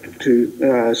approach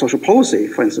to social policy,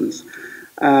 for instance.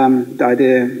 The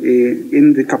idea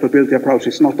in the capability approach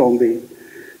is not only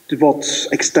to what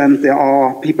extent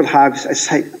people have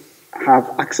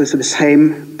access to the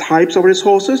same types of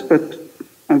resources, but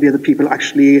whether people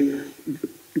actually,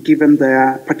 given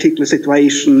their particular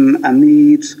situation and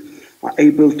needs, are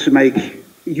able to make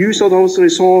use of those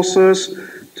resources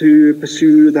to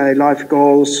pursue their life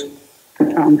goals,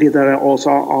 and whether also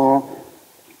are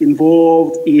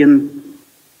involved in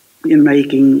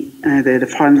making the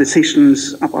final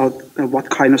decisions about what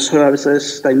kind of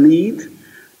services they need,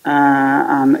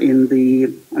 and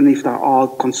if they are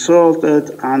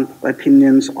consulted and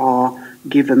opinions are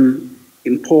given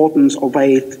importance or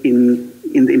weight in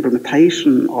the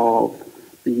implementation of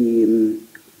the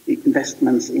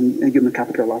investments in human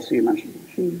capital, as you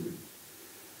mentioned.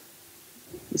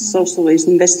 Socialist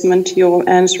investment, your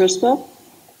answer as well?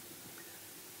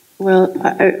 Well,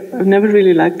 I've never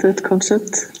really liked that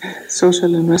concept,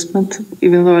 social investment,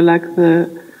 even though I like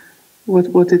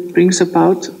what it brings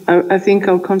about. I think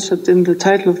our concept in the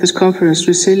title of this conference,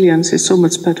 resilience, is so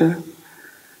much better.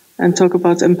 And talk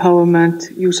about empowerment,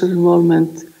 user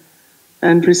involvement,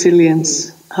 and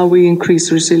resilience. How we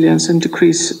increase resilience and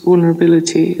decrease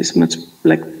vulnerability is much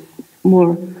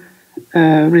more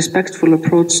respectful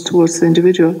approach towards the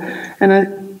individual. And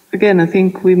I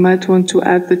think we might want to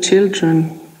add the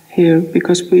children here,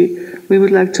 because we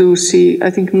would like to see, I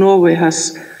think Norway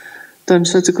has done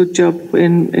such a good job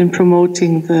in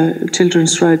promoting the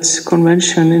Children's Rights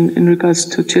Convention in regards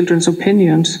to children's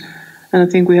opinions. And I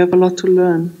think we have a lot to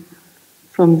learn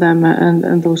from them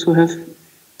and those who have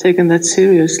taken that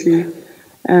seriously.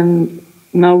 And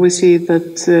now we see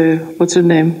that, what's her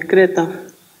name?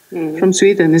 Greta from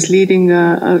Sweden is leading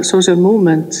a social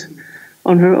movement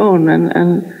on her own.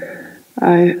 And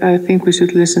I think we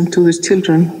should listen to these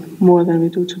children more than we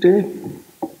do today.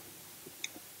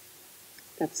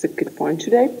 That's a good point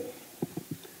today.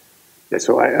 Yeah,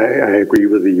 so I agree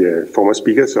with the former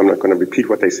speakers, so I'm not going to repeat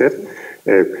what they said.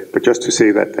 But just to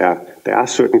say that there are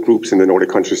certain groups in the Nordic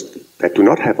countries that do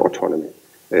not have autonomy.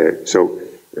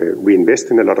 We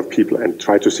invest in a lot of people and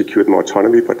try to secure them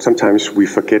autonomy, but sometimes we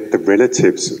forget the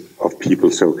relatives of people.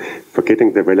 So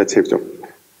forgetting the relatives of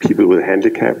people with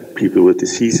handicap, people with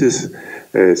diseases.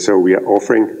 So we are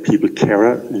offering people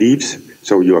carer leaves.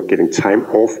 So you are getting time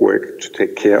off work to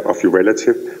take care of your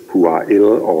relative who are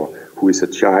ill or who is a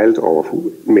child or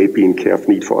who may be in care of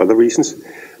need for other reasons.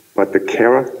 But the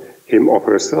carer, him or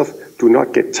herself, do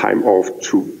not get time off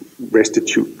to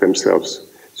restitute themselves.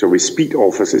 So repeat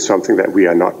offers is something that we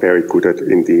are not very good at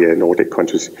in the Nordic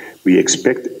countries. We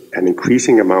expect an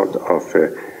increasing amount of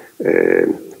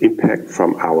impact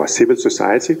from our civil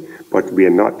society, but we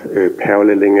are not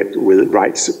paralleling it with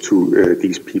rights to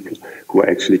these people who are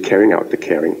actually carrying out the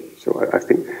caring. So I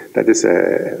think that is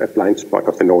a blind spot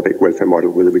of the Nordic welfare model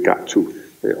with regard to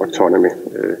autonomy,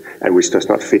 and which does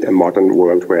not fit a modern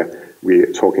world where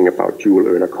we're talking about dual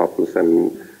earner couples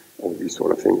and all these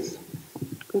sort of things.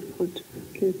 Good point.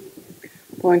 Good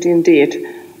point indeed.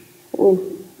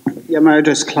 Yeah, may I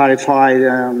just clarify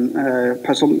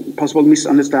possible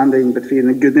misunderstanding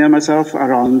between Gunnar and myself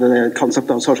around the concept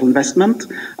of social investment.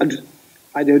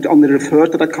 I don't only refer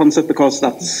to that concept because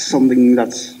that's something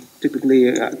that's typically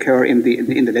occur in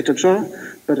the literature,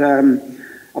 but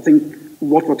I think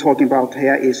what we're talking about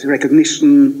here is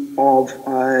recognition of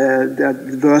the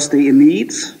diversity in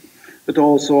needs, but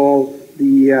also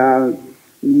the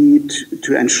need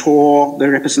to ensure the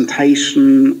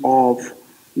representation of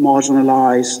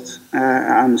marginalized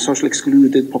and socially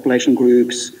excluded population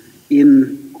groups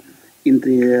in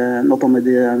the not only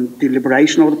the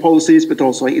deliberation of the policies, but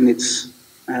also in its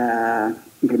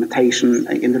implementation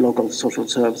in the local social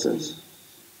services.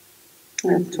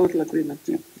 Total agreement.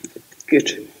 Yeah.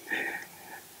 Good.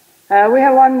 We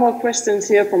have one more question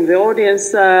here from the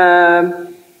audience, a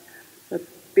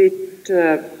bit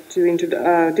into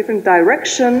a different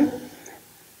direction.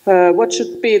 What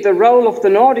should be the role of the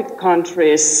Nordic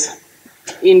countries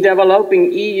in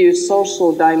developing EU's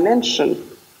social dimension?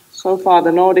 So far,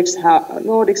 the Nordics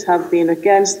have been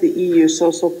against the EU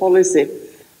social policy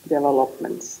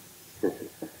developments.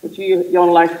 Would you,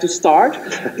 Jon, like to start?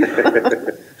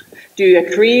 Do you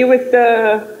agree with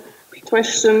the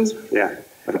questions? Yeah,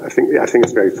 I think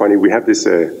it's very funny. We have this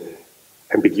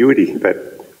ambiguity that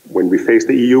when we face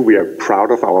the EU, we are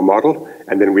proud of our model,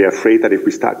 and then we are afraid that if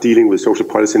we start dealing with social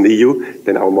policy in the EU,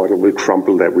 then our model will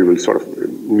crumble, that we will sort of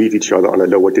meet each other on a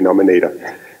lower denominator.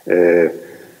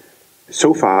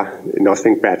 So far,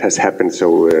 nothing bad has happened.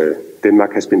 So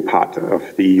Denmark has been part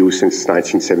of the EU since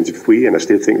 1973, and I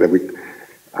still think that we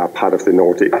are part of the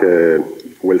Nordic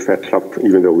welfare club,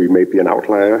 even though we may be an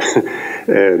outlier.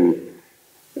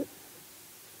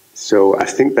 So I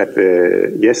think that,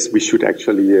 yes, we should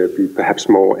actually be perhaps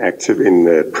more active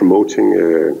in promoting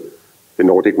the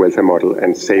Nordic welfare model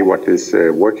and say what is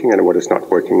working and what is not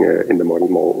working in the model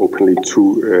more openly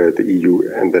to the EU.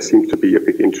 And there seems to be a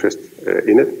big interest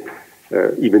in it,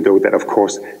 even though that, of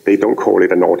course, they don't call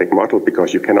it a Nordic model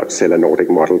because you cannot sell a Nordic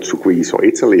model to Greece or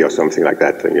Italy or something like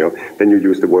that. And, then you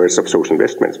use the words of social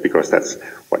investments because that's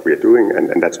what we are doing,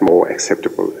 and that's more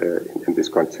acceptable in this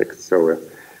context.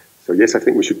 So yes, I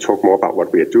think we should talk more about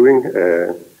what we are doing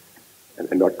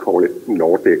and not call it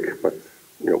Nordic, but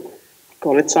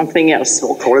call it something else.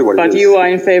 Or call it what but it is. You are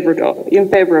in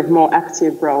favor of more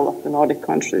active role of the Nordic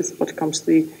countries when it comes to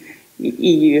the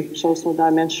EU social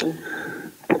dimension.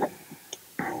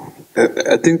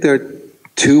 I think there are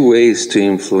two ways to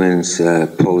influence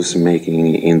policy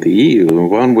making in the EU.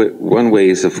 One way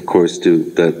is, of course,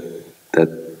 that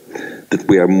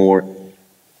we are more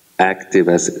active,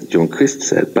 as John Christ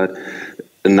said, but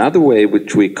another way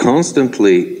which we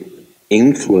constantly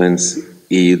influence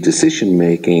EU decision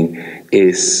making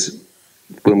is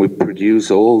when we produce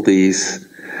all these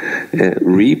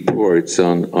reports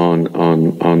on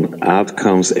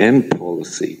outcomes and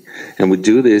policy. And we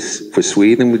do this for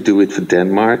Sweden, we do it for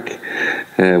Denmark,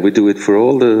 we do it for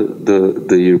all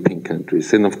the European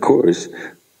countries. And of course,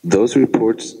 those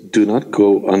reports do not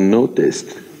go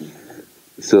unnoticed.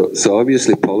 So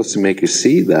obviously policymakers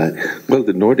see that, well,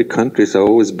 the Nordic countries are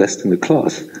always best in the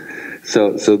class.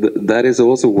 So that is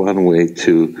also one way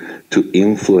to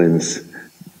influence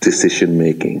decision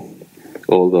making,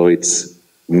 although it's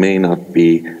may not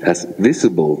be as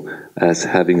visible as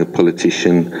having a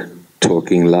politician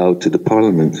talking loud to the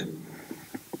parliament.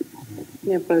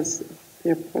 Yeah, but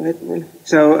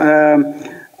So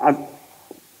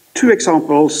two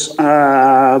examples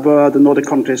where the Nordic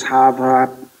countries have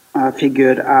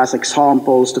figured as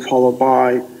examples to follow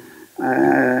by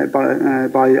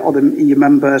other EU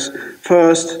members.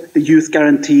 First, the youth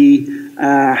guarantee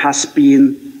has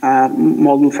been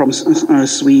modeled from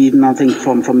Sweden, I think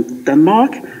from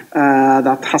Denmark,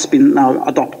 that has been now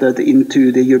adopted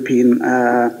into the European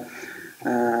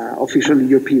official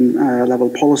European level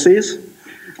policies.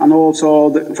 And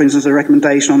also, for instance, the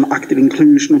recommendation on active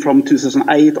inclusion from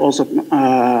 2008 also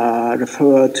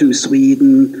referred to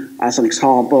Sweden as an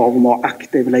example of a more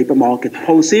active labour market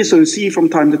policy. So you see from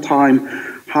time to time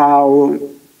how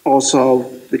also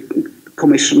the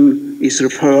Commission is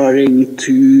referring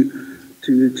to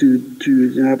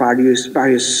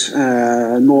various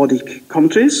Nordic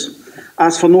countries.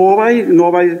 As for Norway,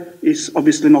 Norway is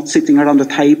obviously not sitting around the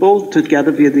table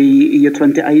together with the EU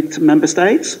 28 member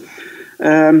states.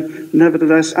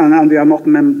 Nevertheless, and we are not a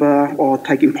member or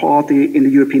taking part in the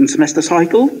European semester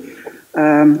cycle.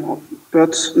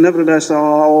 But nevertheless, there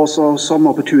are also some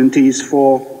opportunities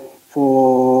for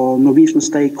Norwegian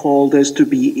stakeholders to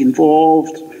be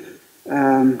involved,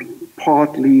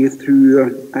 partly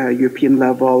through European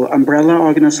level umbrella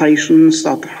organizations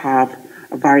that have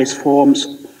various forms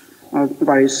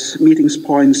various meetings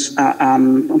points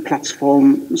and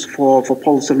platforms for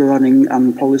policy learning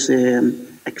and policy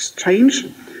exchange.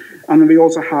 And we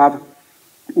also have,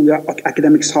 on the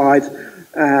academic side,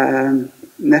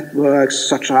 networks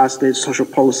such as the Social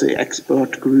Policy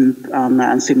Expert Group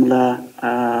and similar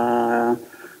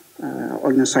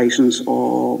organizations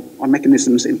or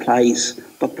mechanisms in place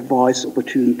that provides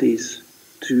opportunities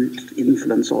to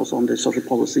influence also on the social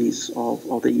policies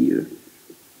of the EU.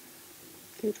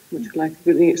 Would you like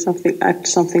to add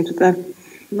something to that?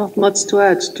 Not much to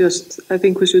add, just I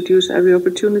think we should use every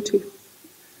opportunity.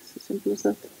 It's as simple as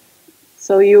that.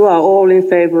 So you are all in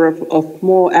favor of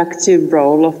more active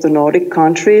role of the Nordic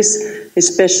countries,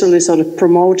 especially sort of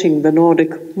promoting the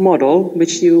Nordic model,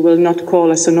 which you will not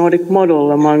call as a Nordic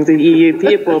model among the EU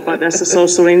people, but as a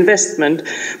social investment.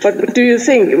 But do you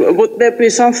think, would there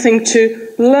be something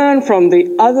to learn from the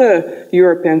other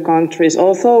European countries?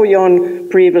 Although Jon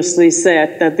previously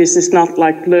said that this is not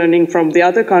like learning from the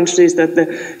other countries, that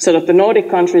the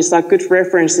Nordic countries are good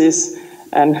references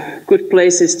and good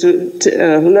places to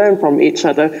learn from each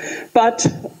other. But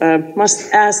must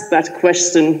ask that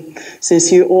question,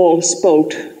 since you all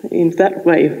spoke in that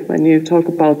way when you talk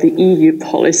about the EU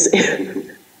policy.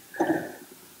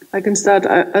 I can start.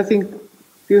 I think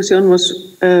Jon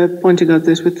was pointing out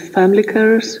this with family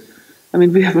carers. I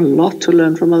mean, we have a lot to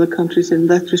learn from other countries in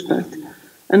that respect.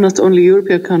 And not only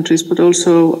European countries, but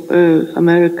also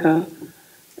America.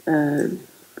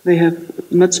 They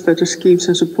have much better schemes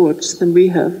and supports than we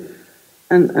have.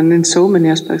 And in so many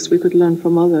aspects, we could learn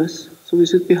from others. So we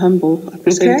should be humble at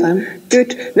the same time.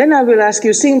 Good. Then I will ask you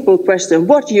a simple question.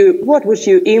 What would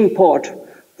you import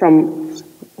from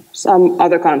some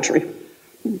other country?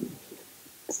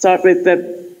 Start with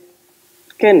the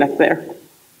Kenneth there.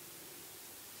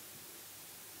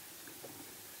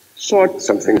 Short.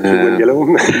 Something blue and yellow.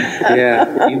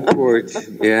 Yeah, import.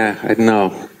 Yeah, I don't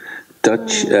know.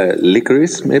 Dutch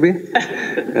licorice, maybe?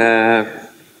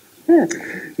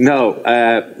 No,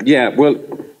 well,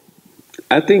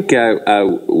 I think I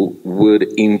would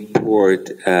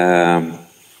import,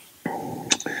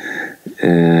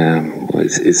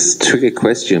 it's a tricky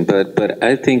question, but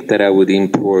I think that I would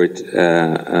import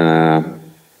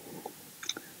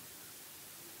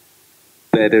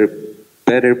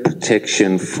better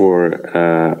protection for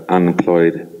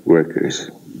unemployed workers.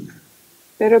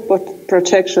 Better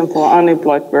protection for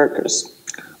unemployed workers.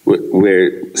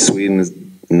 Where Sweden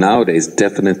nowadays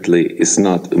definitely is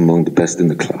not among the best in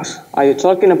the class. Are you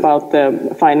talking about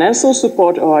the financial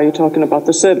support or are you talking about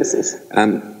the services?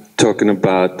 I'm talking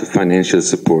about the financial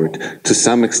support, to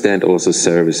some extent also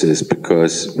services,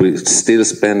 because we still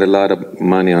spend a lot of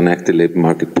money on active labor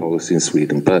market policy in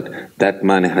Sweden, but that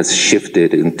money has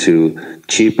shifted into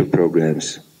cheaper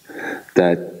programs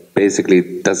that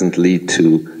basically doesn't lead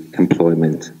to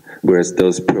employment, whereas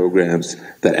those programs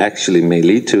that actually may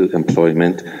lead to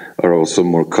employment are also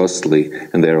more costly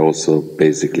and they're also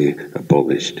basically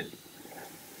abolished.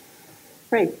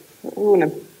 Great.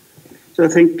 Rune. So I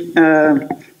think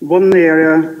one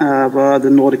area where the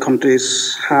Nordic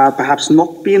countries have perhaps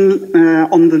not been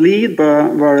on the lead,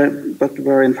 but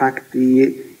where in fact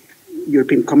the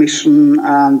European Commission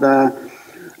and the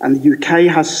UK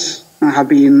have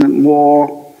been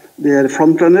more the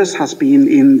front runners, has been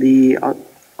in the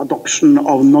adoption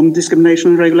of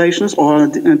non-discrimination regulations or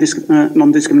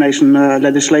non-discrimination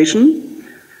legislation.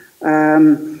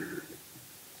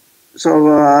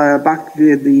 Back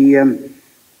with the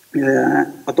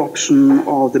adoption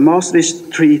of the Maastricht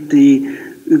Treaty,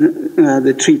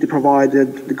 the treaty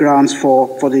provided the grounds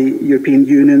for the European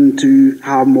Union to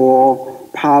have more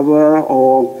power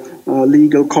or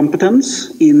legal competence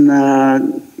in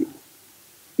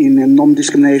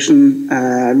non-discrimination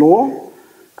law,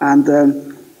 and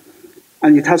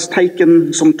it has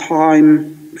taken some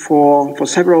time for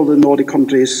several of the Nordic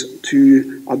countries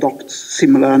to adopt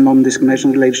similar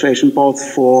non-discrimination legislation, both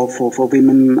for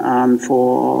women and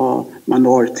for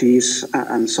minorities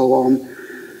and so on.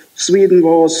 Sweden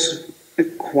was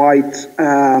quite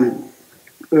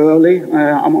early,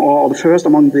 or the first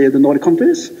among the Nordic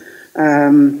countries.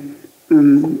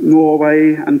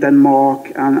 Norway and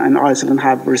Denmark and Iceland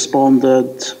have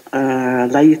responded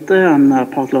later, and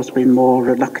partly has been more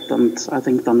reluctant, I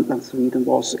think, than Sweden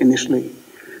was initially.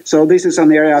 So this is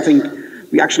an area I think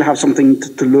we actually have something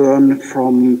to learn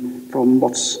from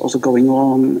what's also going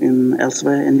on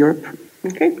elsewhere in Europe.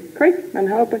 Okay, great. And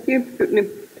how about you,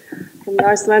 from the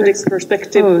Icelandic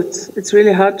perspective? Oh, it's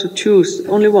really hard to choose.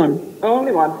 Only one?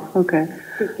 Only one. Okay.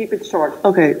 To keep it short.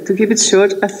 Okay, to keep it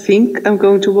short, I think I'm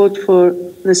going to vote for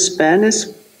the Spanish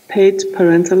paid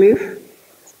parental leave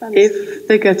if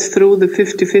they get through the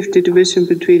 50-50 division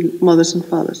between mothers and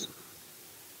fathers.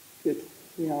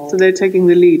 So they're taking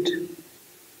the lead.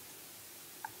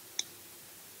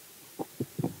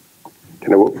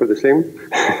 Can I vote for the same?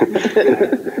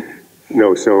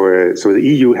 No, so the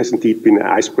EU has indeed been an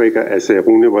icebreaker, as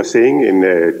Rune was saying, in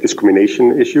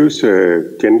discrimination issues,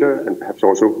 gender, and perhaps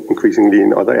also increasingly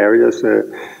in other areas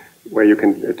where you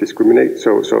can discriminate.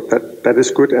 So that is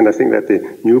good, and I think that the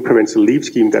new parental leave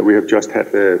scheme that we have just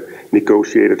had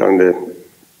negotiated on the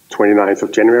 29th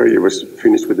of January, it was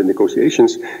finished with the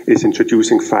negotiations, is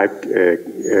introducing 5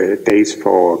 days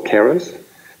for carers,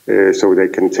 so they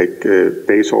can take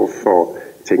days off for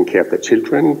taking care of their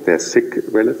children, their sick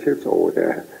relatives, or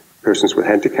their persons with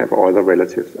handicap or other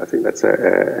relatives. I think that's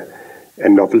a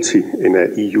novelty in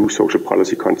an EU social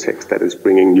policy context that is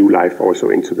bringing new life also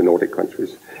into the Nordic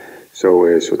countries. So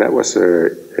that was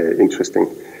interesting.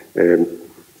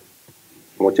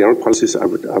 More general policies, I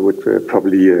would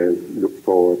probably look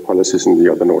for policies in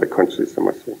the other Nordic countries, I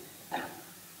must say.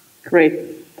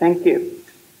 Great, thank you.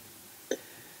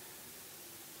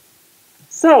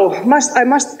 So I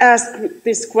must ask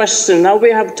this question. Now we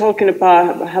have talked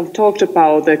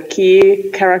about the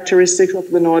key characteristics of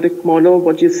the Nordic model.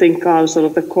 What do you think are sort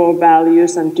of the core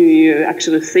values, and do you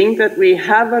actually think that we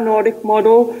have a Nordic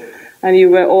model? And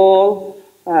you were all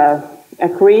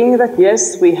agreeing that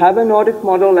yes, we have a Nordic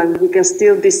model, and we can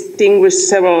still distinguish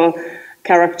several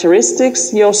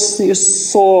characteristics. You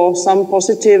saw some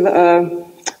positive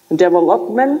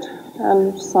development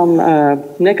and some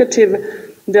negative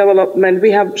development.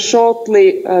 We have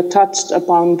shortly touched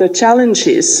upon the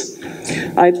challenges.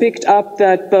 I picked up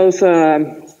that both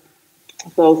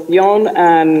Jon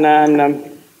and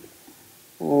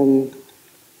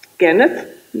Kenneth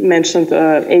mentioned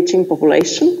aging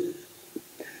population,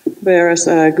 whereas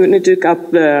Gunni took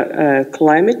up the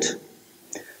climate,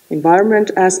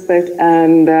 environment aspect,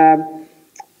 and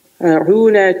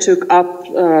Rune took up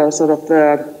sort of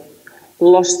the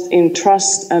lost in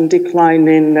trust and decline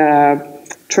in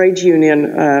trade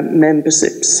union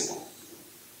memberships.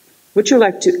 Would you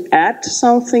like to add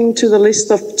something to the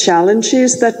list of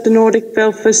challenges that the Nordic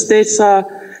welfare states are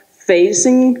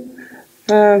facing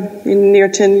in near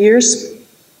 10 years?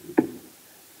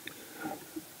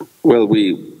 Well,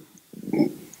 we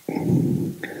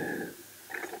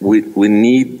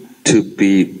need to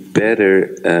be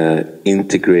better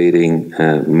integrating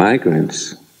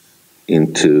migrants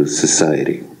into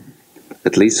society.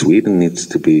 At least Sweden needs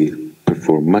to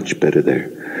perform much better there.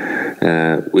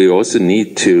 We also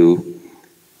need to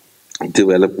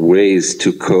develop ways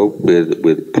to cope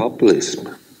with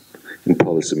populism in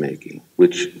policy making,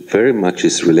 which very much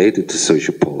is related to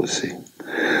social policy.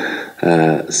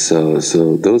 So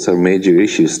those are major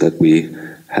issues that we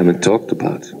haven't talked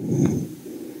about.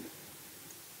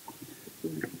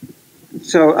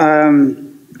 So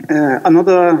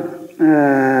another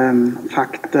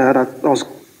fact that also,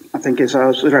 I think is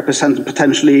represents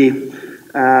potentially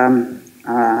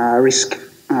risk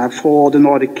for the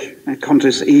Nordic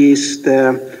countries is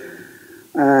the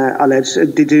alleged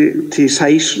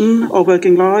digitization of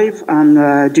working life and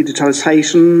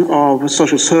digitalization of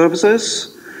social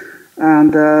services,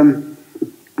 and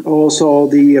also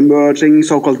the emerging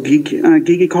so-called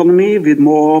gig economy, with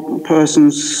more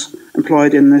persons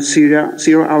employed in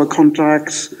zero-hour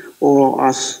contracts or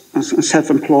as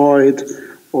self-employed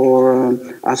or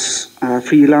as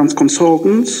freelance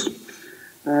consultants.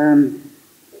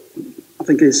 I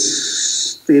think it's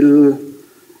still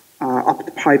up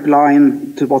the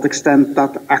pipeline to what extent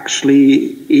that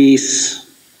actually is.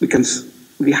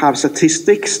 We have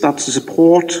statistics that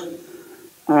support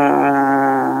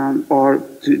or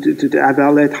to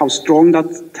evaluate how strong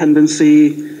that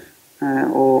tendency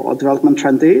or development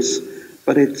trend is,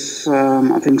 but it's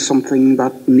I think something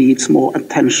that needs more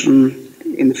attention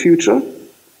in the future.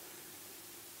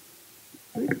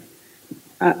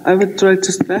 I would try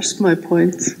to stress my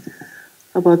point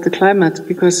about the climate,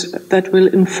 because that will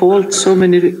unfold so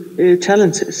many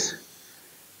challenges.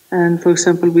 And for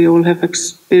example, we all have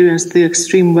experienced the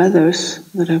extreme weathers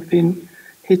that have been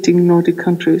hitting Nordic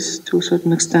countries to a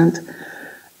certain extent,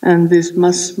 and this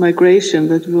mass migration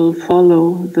that will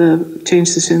follow the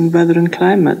changes in weather and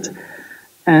climate,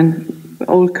 and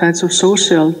all kinds of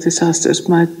social disasters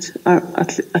are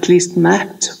at least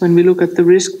mapped when we look at the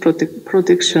risk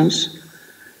predictions.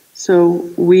 So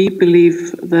we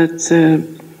believe that,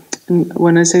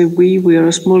 when I say we are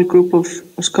a small group of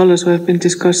scholars who have been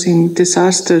discussing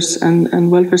disasters and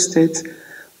welfare states.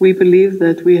 We believe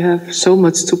that we have so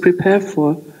much to prepare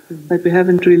for that we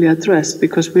haven't really addressed,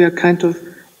 because we are kind of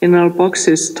in our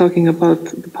boxes talking about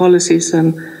the policies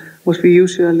and what we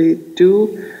usually do.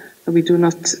 We do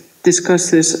not discuss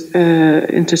this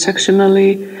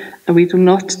intersectionally, and we do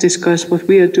not discuss what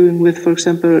we are doing with, for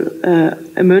example,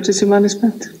 emergency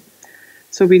management.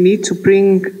 So we need to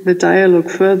bring the dialogue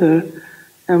further,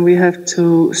 and we have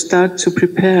to start to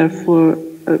prepare for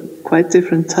quite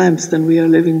different times than we are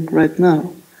living right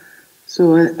now.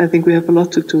 So I think we have a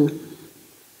lot to do.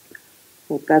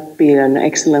 Would that be an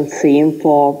excellent theme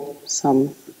for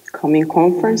some coming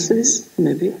conferences?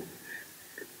 Maybe.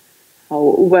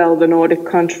 How well the Nordic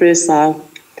countries are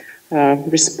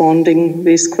responding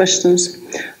these questions.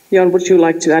 Jan, would you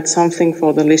like to add something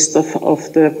for the list of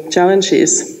the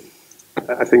challenges?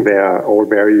 I think they are all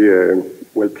very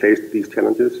well placed, these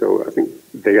challenges. So I think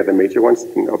they are the major ones.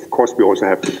 And of course, we also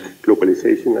have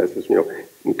globalization as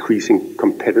increasing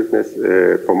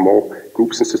competitiveness for more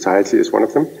groups in society is one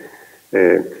of them.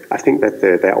 I think that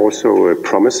there are also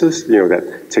promises,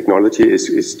 that technology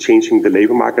is changing the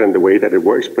labor market and the way that it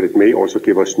works, but it may also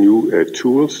give us new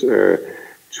tools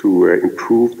to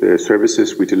improve the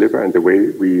services we deliver and the way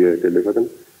we deliver them.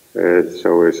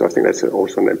 So I think that's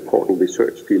also an important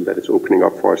research field that is opening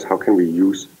up for us. How can we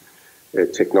use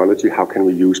technology? How can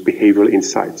we use behavioral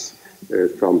insights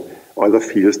from other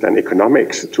fields than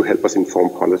economics to help us inform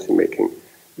policy making?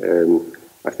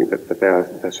 I think that there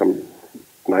are some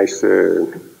nice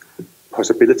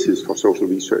possibilities for social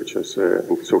researchers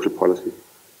and social policy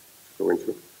to go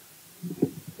into.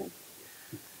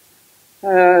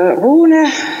 Rune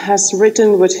has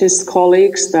written with his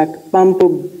colleagues that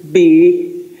bumblebee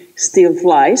still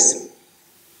flies.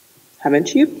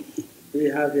 Haven't you? We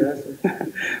have, yes.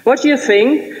 What do you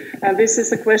think? And this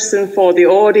is a question for the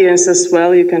audience as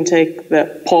well. You can take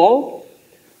the poll.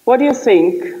 What do you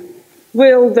think?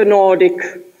 Will the Nordic,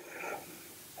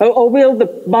 or will the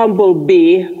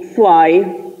bumblebee fly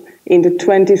in the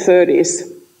 2030s?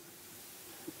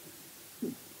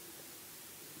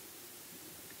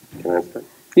 Can I answer that?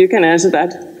 You can answer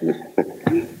that.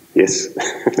 Yes.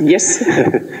 Yes.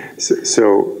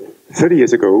 So 30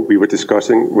 years ago, we were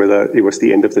discussing whether it was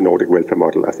the end of the Nordic welfare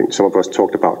model. I think some of us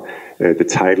talked about the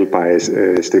title by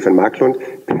Stefan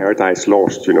Marklund, Paradise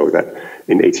Lost, that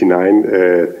in '89,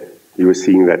 you were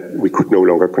seeing that we could no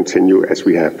longer continue as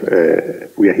we have.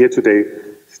 We are here today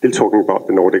still talking about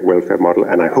the Nordic welfare model,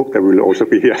 and I hope that we will also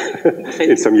be here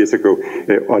in some years ago.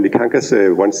 Olli Kankas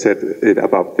once said it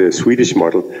about the Swedish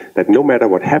model, that no matter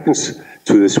what happens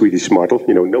to the Swedish model,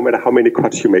 no matter how many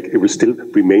cuts you make, it will still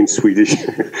remain Swedish.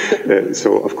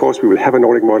 So, of course, we will have a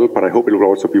Nordic model, but I hope it will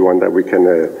also be one that we can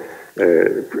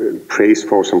praise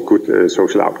for some good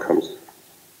social outcomes.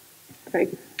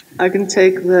 Great. I can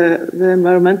take the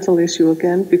environmental issue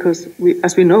again, because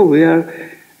as we know,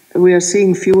 we are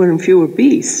seeing fewer and fewer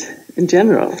bees in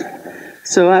general.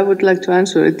 So I would like to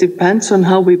answer, it depends on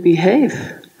how we behave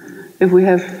if we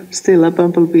have still a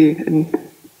bumblebee in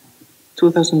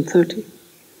 2030.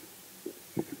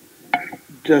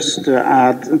 Just to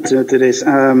add to this,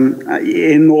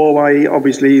 in Norway,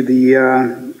 obviously the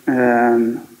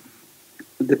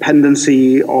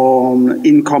dependency on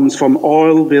incomes from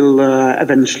oil will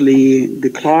eventually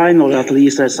decline, or at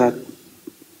least there's an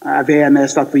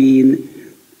awareness that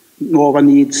Norway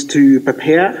needs to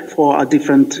prepare for a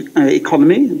different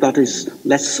economy that is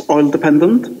less oil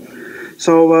dependent.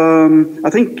 So I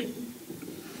think,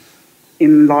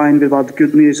 in line with what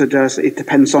Good News suggests, it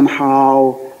depends on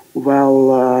how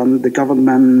well the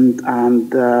government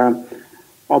and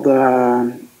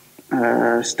other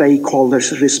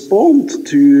stakeholders respond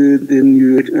to the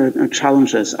new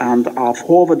challenges and are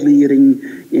forward-leading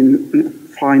in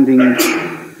finding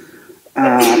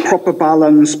proper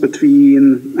balance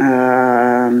between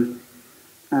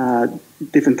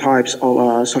different types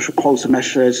of social policy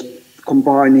measures,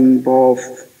 combining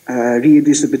both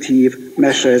redistributive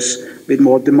measures with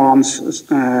more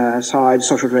demand-side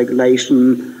social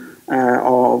regulation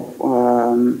of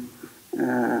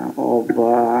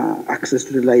access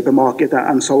to the labour market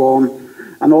and so on,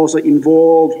 and also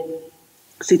involve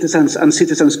citizens and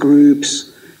citizens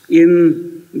groups in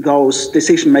those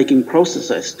decision-making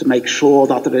processes to make sure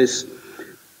that there is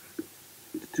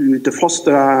to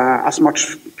foster as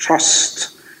much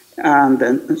trust and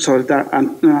in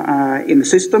the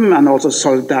system, and also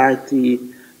solidarity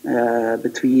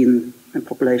between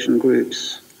population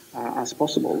groups as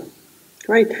possible.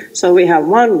 Great. So we have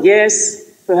one yes,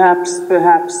 perhaps,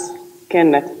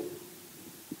 Kenneth.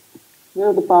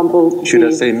 Will the bumblebee Should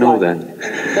I say no fly? then?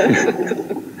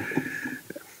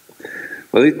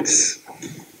 Well, it's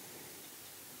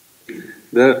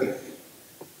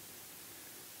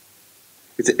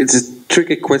a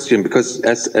tricky question, because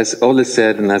as Ole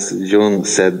said, and as Jon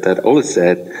said,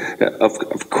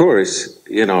 of course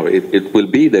it will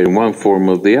be there in one form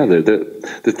or the other.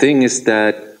 The thing is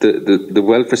that the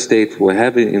welfare state we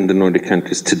have in the Nordic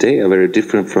countries today are very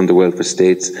different from the welfare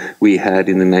states we had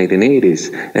in the 1980s.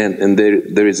 And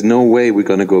there is no way we're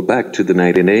going to go back to the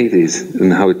 1980s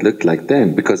and how it looked like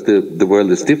then, because the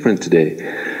world is different today.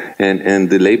 And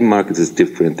the labor market is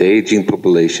different, the aging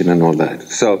population and all that.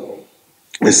 So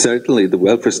certainly the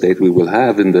welfare state we will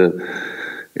have in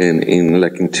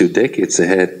 2 decades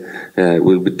ahead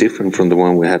will be different from the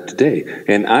one we have today.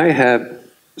 And I have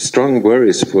strong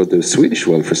worries for the Swedish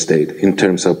welfare state in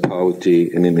terms of poverty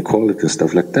and inequality and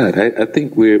stuff like that. I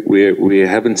think we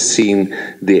haven't seen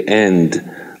the end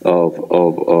of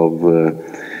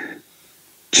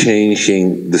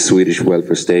changing the Swedish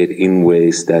welfare state in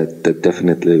ways that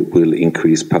definitely will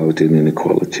increase poverty and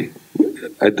inequality.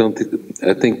 I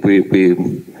think we're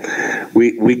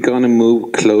gonna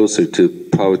move closer to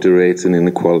poverty rates and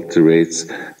inequality rates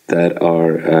that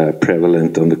are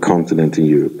prevalent on the continent in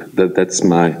Europe. That's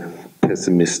my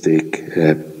pessimistic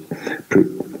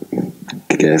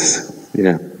guess.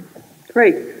 Yeah.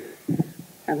 Great.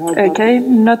 Okay,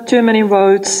 not too many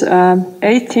votes.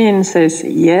 18 says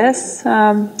yes,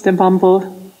 the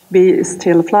bumblebee is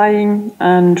still flying,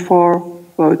 and 4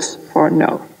 votes for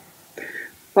no.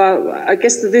 Well, I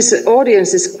guess that this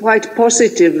audience is quite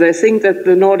positive. They think that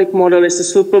the Nordic model is a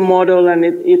super model and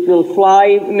it will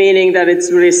fly, meaning that it's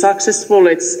really successful.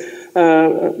 It's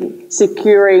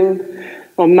securing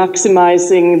or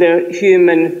maximizing the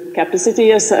human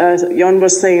capacity, as Jon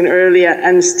was saying earlier,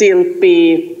 and still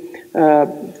be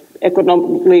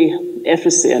economically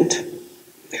efficient.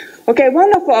 Okay,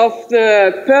 one of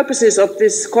the purposes of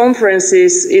this conference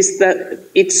is that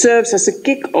it serves as a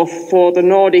kick-off for the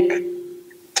Nordic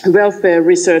Welfare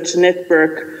Research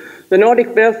Network. The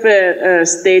Nordic welfare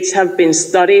states have been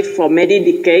studied for many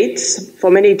decades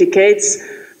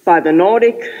by the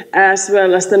Nordic as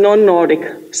well as the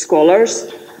non-Nordic scholars.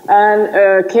 And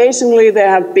occasionally there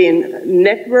have been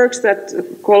networks that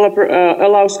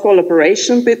allows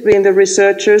collaboration between the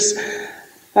researchers.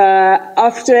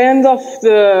 After the end of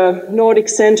the Nordic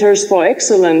Centers for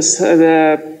Excellence,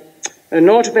 the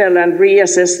Nordwell and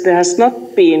Reassess, there has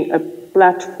not been a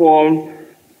platform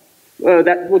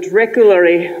that would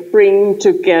regularly bring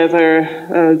together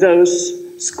those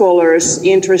scholars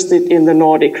interested in the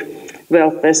Nordic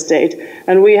welfare state.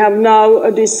 And we have now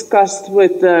discussed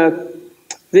with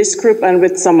this group and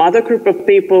with some other group of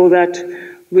people that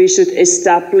we should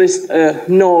establish a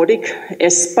Nordic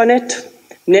ESPANET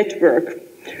network.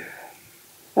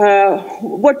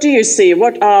 What do you see?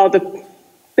 What are the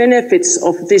benefits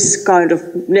of this kind of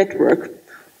network?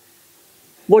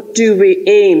 What do we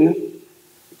aim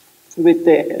with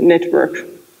the network?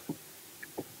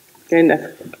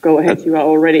 Kenneth, go ahead, you are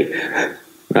all ready.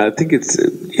 I think it's,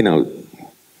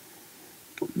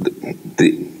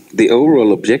 the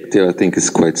overall objective, I think, is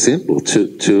quite simple,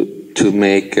 to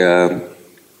make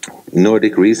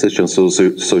Nordic research on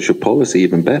social policy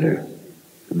even better.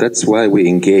 That's why we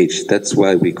engage, that's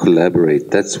why we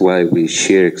collaborate, that's why we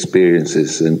share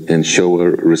experiences and show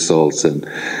our results, and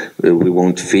we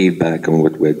want feedback on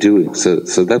what we're doing. So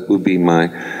that would be my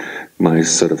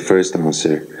sort of first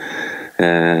answer.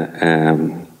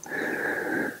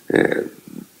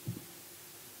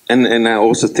 And I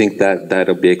also think that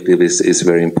objective is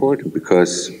very important,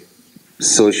 because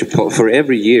for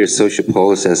every year, social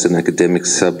policy as an academic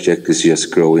subject is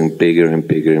just growing bigger and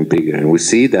bigger and bigger. And we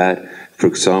see that, for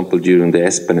example, during the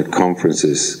ESPANET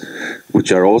conferences,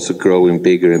 which are also growing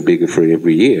bigger and bigger for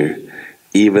every year,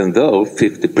 even though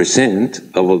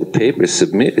 50% of all the papers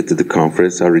submitted to the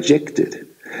conference are rejected.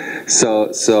 So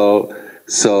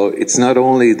it's not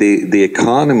only the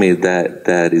economy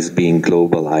that is being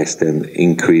globalized and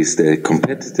increased the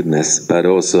competitiveness, but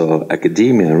also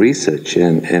academia and research.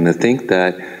 And I think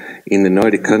that in the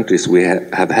Nordic countries we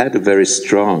have had a very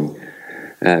strong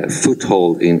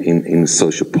foothold in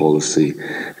social policy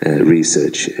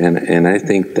research. And I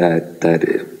think that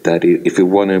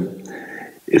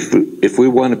if we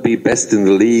want to be best in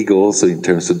the league also in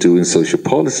terms of doing social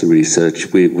policy research,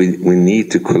 we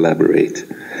need to collaborate.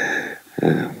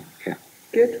 Yeah.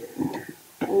 Good.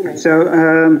 So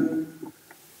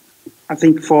I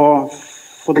think for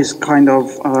this kind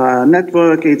of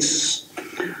network, it's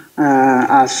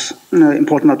as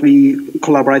important that we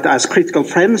collaborate as critical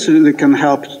friends who can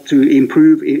help to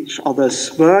improve each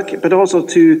other's work, but also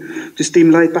to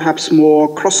stimulate perhaps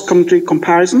more cross-country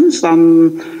comparisons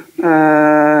than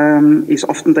is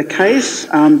often the case,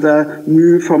 and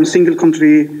move from single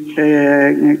country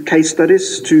case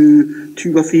studies to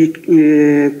 2 or 3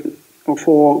 or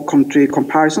 4 country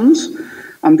comparisons.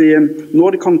 And the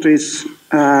Nordic countries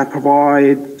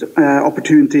provide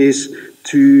opportunities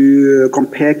to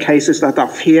compare cases that are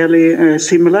fairly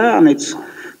similar, and it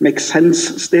makes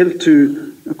sense still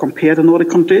to compare the Nordic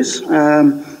countries,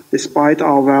 despite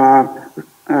our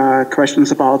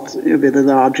questions about whether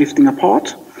they are drifting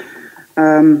apart.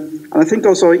 And I think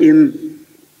also in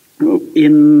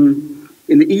the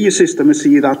EU system, we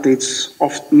see that it's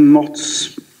often not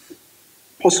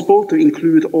possible to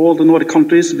include all the Nordic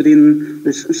countries within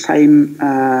the same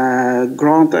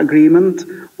grant agreement,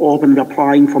 or when we're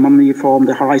applying for money from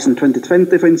the Horizon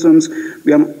 2020, for instance,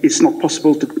 it's not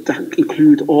possible to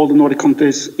include all the Nordic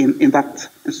countries in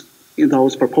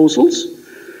those proposals,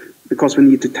 because we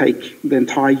need to take the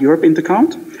entire Europe into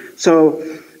account. So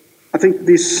I think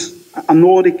a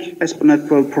Nordic ESPANET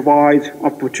will provide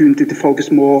opportunity to focus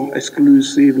more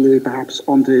exclusively perhaps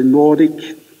on the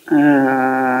Nordic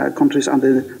countries and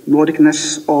the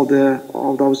Nordicness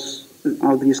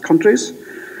of these countries,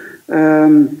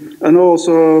 and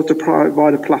also to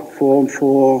provide a platform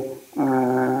for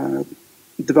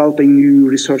developing new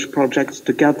research projects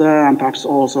together, and perhaps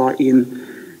also in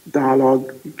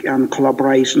dialogue and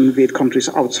collaboration with countries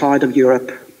outside of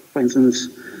Europe, for instance,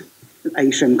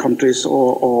 Asian countries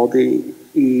or the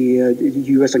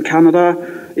US and Canada.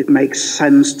 It makes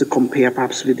sense to compare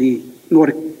perhaps with the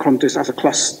Nordic countries as a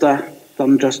cluster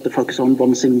than just to focus on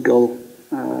one single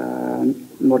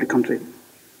Nordic country.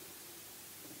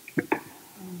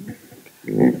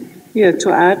 Yeah,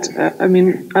 to add, I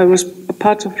mean, I was a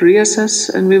part of REASSESS,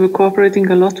 and we were cooperating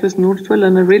a lot with Nordwell,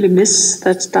 and I really miss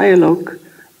that dialogue.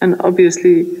 And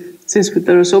obviously, since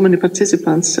there are so many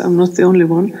participants, I'm not the only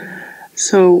one.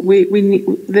 So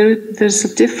there's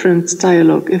a different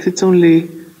dialogue if it's only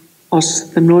us,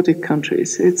 the Nordic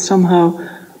countries. It's somehow,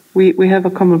 we have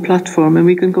a common platform, and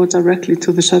we can go directly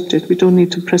to the subject. We don't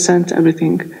need to present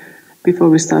everything before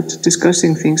we start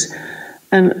discussing things.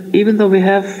 And even though we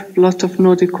have a lot of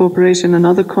Nordic cooperation and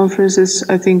other conferences,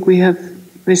 I think we have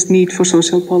this need for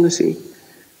social policy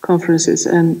conferences,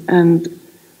 and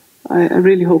I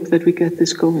really hope that we get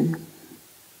this going.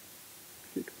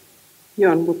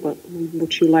 Jan,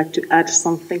 would you like to add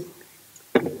something?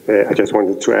 I just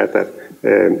wanted to add that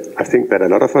I think that a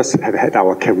lot of us have had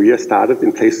our career started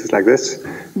in places like this.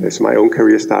 So my own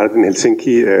career started in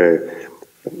Helsinki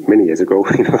many years ago,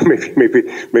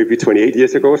 maybe 28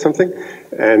 years ago or something.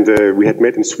 And we had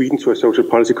met in Sweden to a social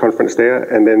policy conference there.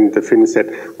 And then the Finns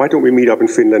said, why don't we meet up in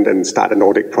Finland and start a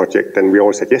Nordic project? And we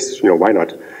all said, yes, why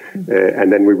not?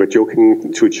 And then we were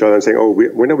joking to each other and saying, oh,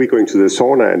 when are we going to the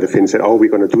sauna? And the Finns said, oh, we're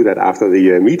going to do that after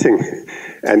the meeting.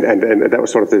 And that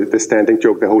was sort of the standing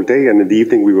joke the whole day. And in the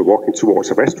evening, we were walking towards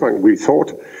a restaurant, we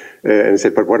thought, and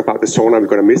said, but what about the sauna? Are we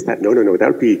going to miss that? No,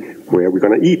 that'll be where we're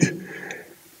going to eat.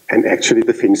 And actually,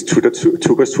 the Finns took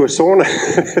us to a sauna.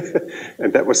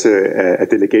 And that was a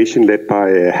delegation led by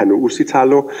Hannu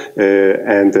Uusitalo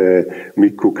and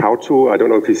Mikko Kauto, I don't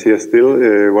know if he's here still,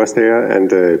 was there, and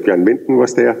Björn Minden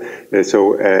was there.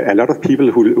 So a lot of people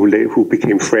who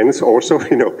became friends also,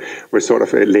 were sort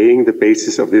of laying the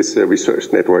basis of this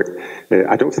research network.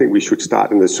 I don't think we should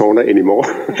start in the sauna anymore.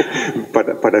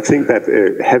 but I think that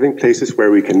having places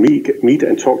where we can meet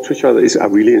and talk to each other are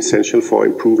really essential for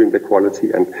improving the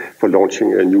quality and for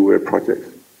launching a new project.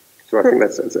 So I think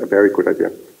that's a very good idea.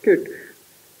 Good.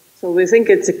 So we think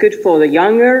it's good for the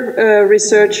younger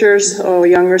researchers or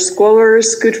younger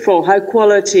scholars, good for high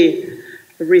quality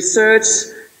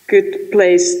research, good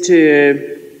place to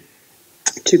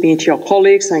meet your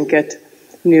colleagues and get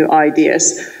new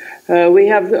ideas. We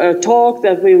have a talk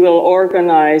that we will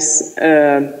organize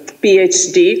a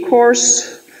PhD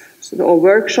course or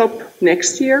workshop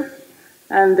next year.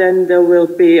 And then there will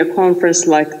be a conference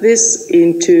like this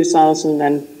in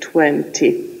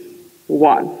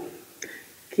 2021.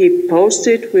 Keep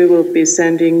posted. We will be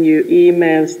sending you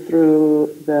emails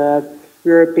through the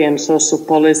European Social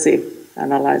Policy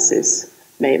Analysis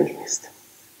mailing list.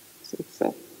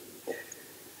 So.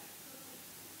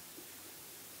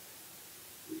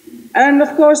 And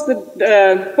of course,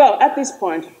 at this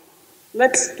point,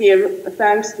 let's give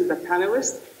thanks to the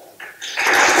panelists.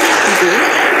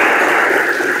 Thank you.